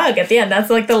Tim hug at the end. That's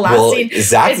like the last Well, scene.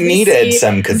 Zach is we needed see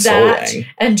some consoling. Zach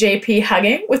and JP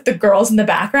hugging with the girls in the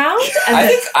background. And I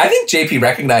then think JP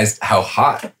recognized how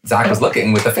hot Zach was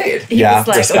looking with the fade. he Yeah, was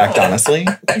like, respect, oh. honestly.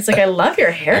 He's like, I love your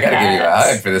I haircut. gotta give you a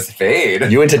hug for this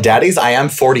fade. You into daddies? I am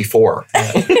 44.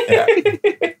 Yeah.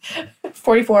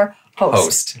 44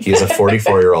 Host. He is a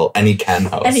 44-year-old, and he can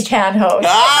host. And he can host.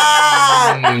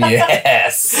 Ah!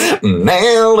 Yes.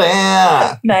 Nailed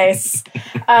it. Nice.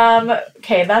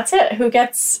 Okay, that's it. Who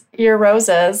gets your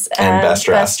roses And best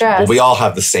dress. Well, we all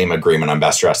have the same agreement on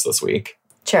best dress this week.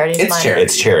 Charity's It's mine. charity.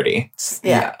 It's Charity.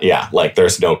 Yeah. Yeah, like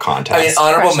there's no contest. I mean,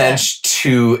 honorable Crush it. mention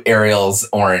to Ariel's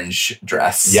orange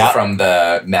dress Yeah. from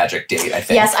the Magic Date, I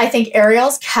think. Yes, I think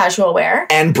Ariel's casual wear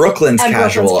and Brooklyn's and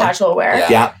casual. Brooklyn's casual wear. Yeah.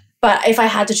 Yeah. But if I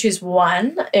had to choose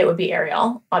one, it would be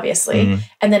Ariel, obviously. Mhm.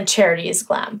 And then Charity's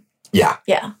glam. Yeah.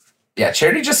 Yeah. Yeah,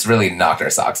 Charity just really knocked our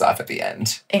socks off at the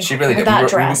end. She really did. That We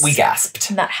dress. we gasped.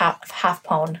 And that half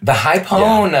pone. The high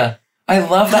pone. I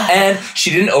love that. And she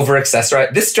didn't over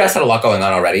accessorize. This dress had a lot going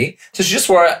on already. So she just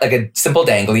wore like a simple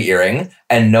dangly earring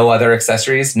and no other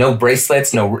accessories, no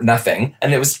bracelets, no nothing.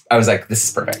 And I was like, this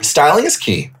is perfect. Styling is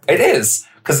key. It is.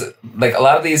 Because like a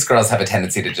lot of these girls have a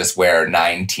tendency to just wear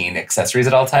 19 accessories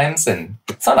at all times. And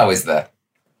it's not always we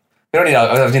don't need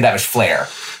that much flair.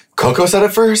 Coco said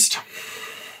it first.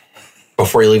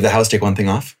 Before you leave the house, take one thing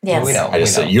off. Yes. We know. I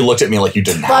just said, you looked at me like you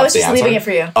didn't Well, I have was the just answer. leaving it for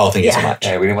you. Oh, thank you so Yeah. much.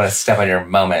 Yeah, we didn't want to step on your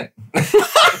moment.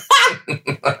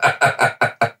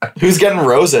 Who's getting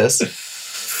roses?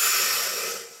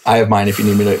 I have mine if you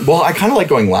need me to. Well, I kind of like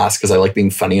going last because I like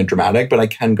being funny and dramatic, but I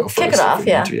can go first. Kick it if off,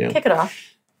 you yeah. want to. Kick it off.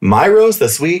 My rose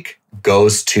this week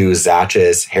goes to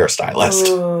Zach's hairstylist.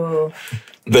 Ooh.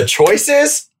 The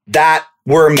choices that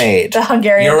were made. The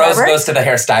Hungarian Your rose barber. goes to the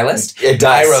hairstylist. It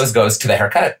My does. rose goes to the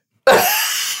haircut.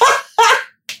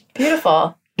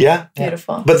 Beautiful. Yeah.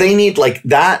 Beautiful. But they need like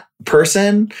that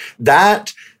person,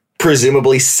 that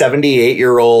presumably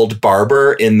 78-year-old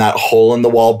barber in that hole in the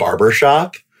wall barber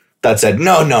shop that said,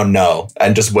 no,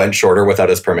 and just went shorter without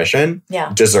his permission,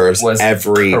 Yeah. deserves Was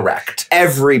correct.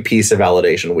 every piece of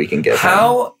validation we can give him.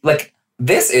 How, like,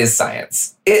 this is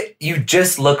science. You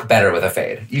just look better with a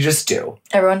fade. You just do.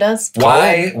 Everyone does?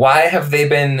 Why have they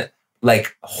been,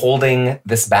 like, holding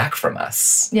this back from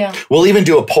us? Yeah. We'll even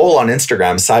do a poll on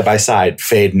Instagram, side by side,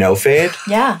 fade, no fade.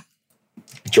 Yeah.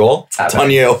 Joel, it's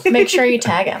on you. Make sure you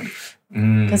tag him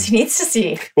Mm. because he needs to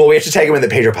see, Well, we have to tag him in the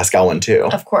Pedro Pascal one too.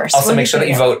 of course. Also, When make he's sure that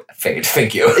you doing vote fade.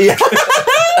 Thank you. Yeah.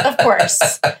 it. Of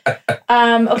course.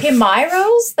 Okay, my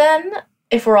rose then,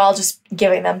 if we're all just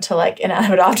giving them to like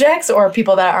inanimate objects or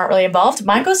people that aren't really involved,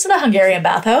 mine goes to the Hungarian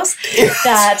bathhouse.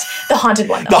 The haunted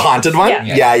one, though. The haunted one?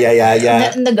 Yeah.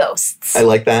 Yeah. And the ghosts. I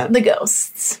like that. The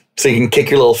ghosts. So you can kick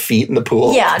your little feet in the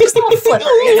pool. Yeah, just a little flipper.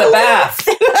 It's a bath.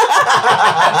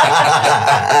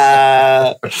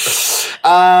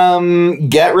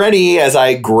 Get ready as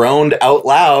I groaned out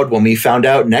loud when we found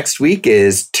out next week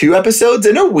is 2 episodes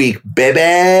in a week, baby.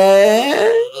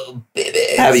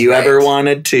 Have you ever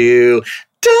wanted to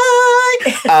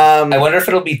die? I wonder if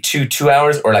it'll be 2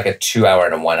 hours or like a 2 hour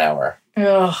and a 1 hour.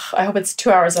 Ugh, I hope it's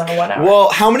 2 hours and a 1 hour. Well,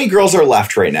 how many girls are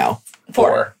left right now?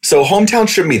 4. So hometown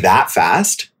shouldn't be that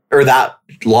fast or that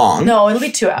long. No, it'll be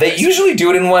 2 hours. They usually do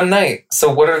it in one night.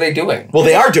 So what are they doing? Well,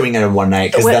 they are doing it in one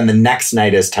night because then the next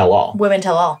night is tell all. Women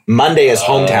tell all. Monday is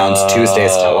hometowns, Tuesday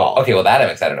is tell all. Okay, well that I'm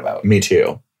excited about Me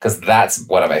too. because that's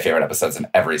one of my favorite episodes in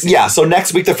every season. Yeah, so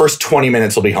next week the first 20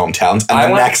 minutes will be hometowns,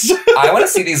 and the next I want to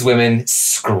see these women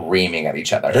screaming at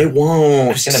each other. they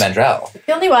won't. Christina Mandrell,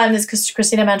 The only one is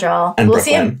Christina Mandrell. And we'll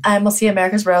see Brooklyn. we'll see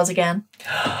America's Rose again.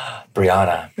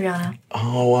 Brianna. Rihanna.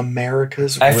 Oh,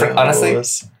 America's honestly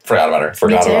Rose. forgot about her.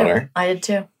 Forgot Me too. about her. I did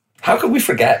too. How could we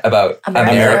forget about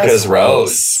America's America's Rose?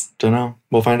 Rose. Don't know.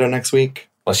 We'll find out next week.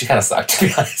 Well, she kind of sucked, to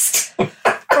be honest. All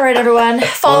right, everyone.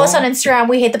 Follow us on Instagram.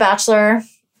 We Hate the Bachelor.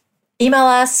 Email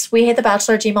us.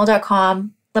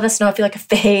 WeHateTheBachelor@gmail.com. Let us know if you like a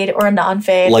fade or a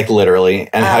non-fade. Like literally.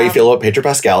 And how you feel about Pedro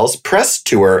Pascal's press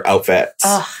tour outfits.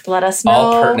 Let us know.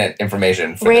 All pertinent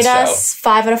information for Rate this show. us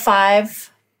 5 out of 5.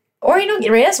 Or,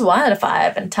 rate us 1 out of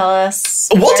 5 and tell us.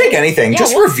 We'll take anything. Yeah,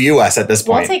 Just we'll- review us at this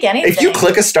we'll point. take anything. If you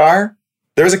click a star,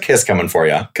 there's a kiss coming for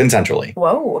you, consensually.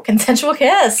 Whoa, a consensual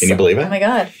kiss. Can you believe it? Oh my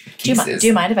God. Do Kisses.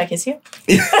 you mind if I kiss you?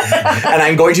 And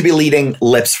I'm going to be leading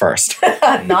lips first.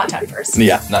 Not tongue first.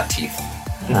 Yeah. Not teeth.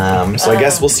 So I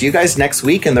guess we'll see you guys next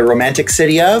week in the romantic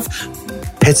city of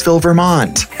Pittsville,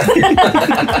 Vermont.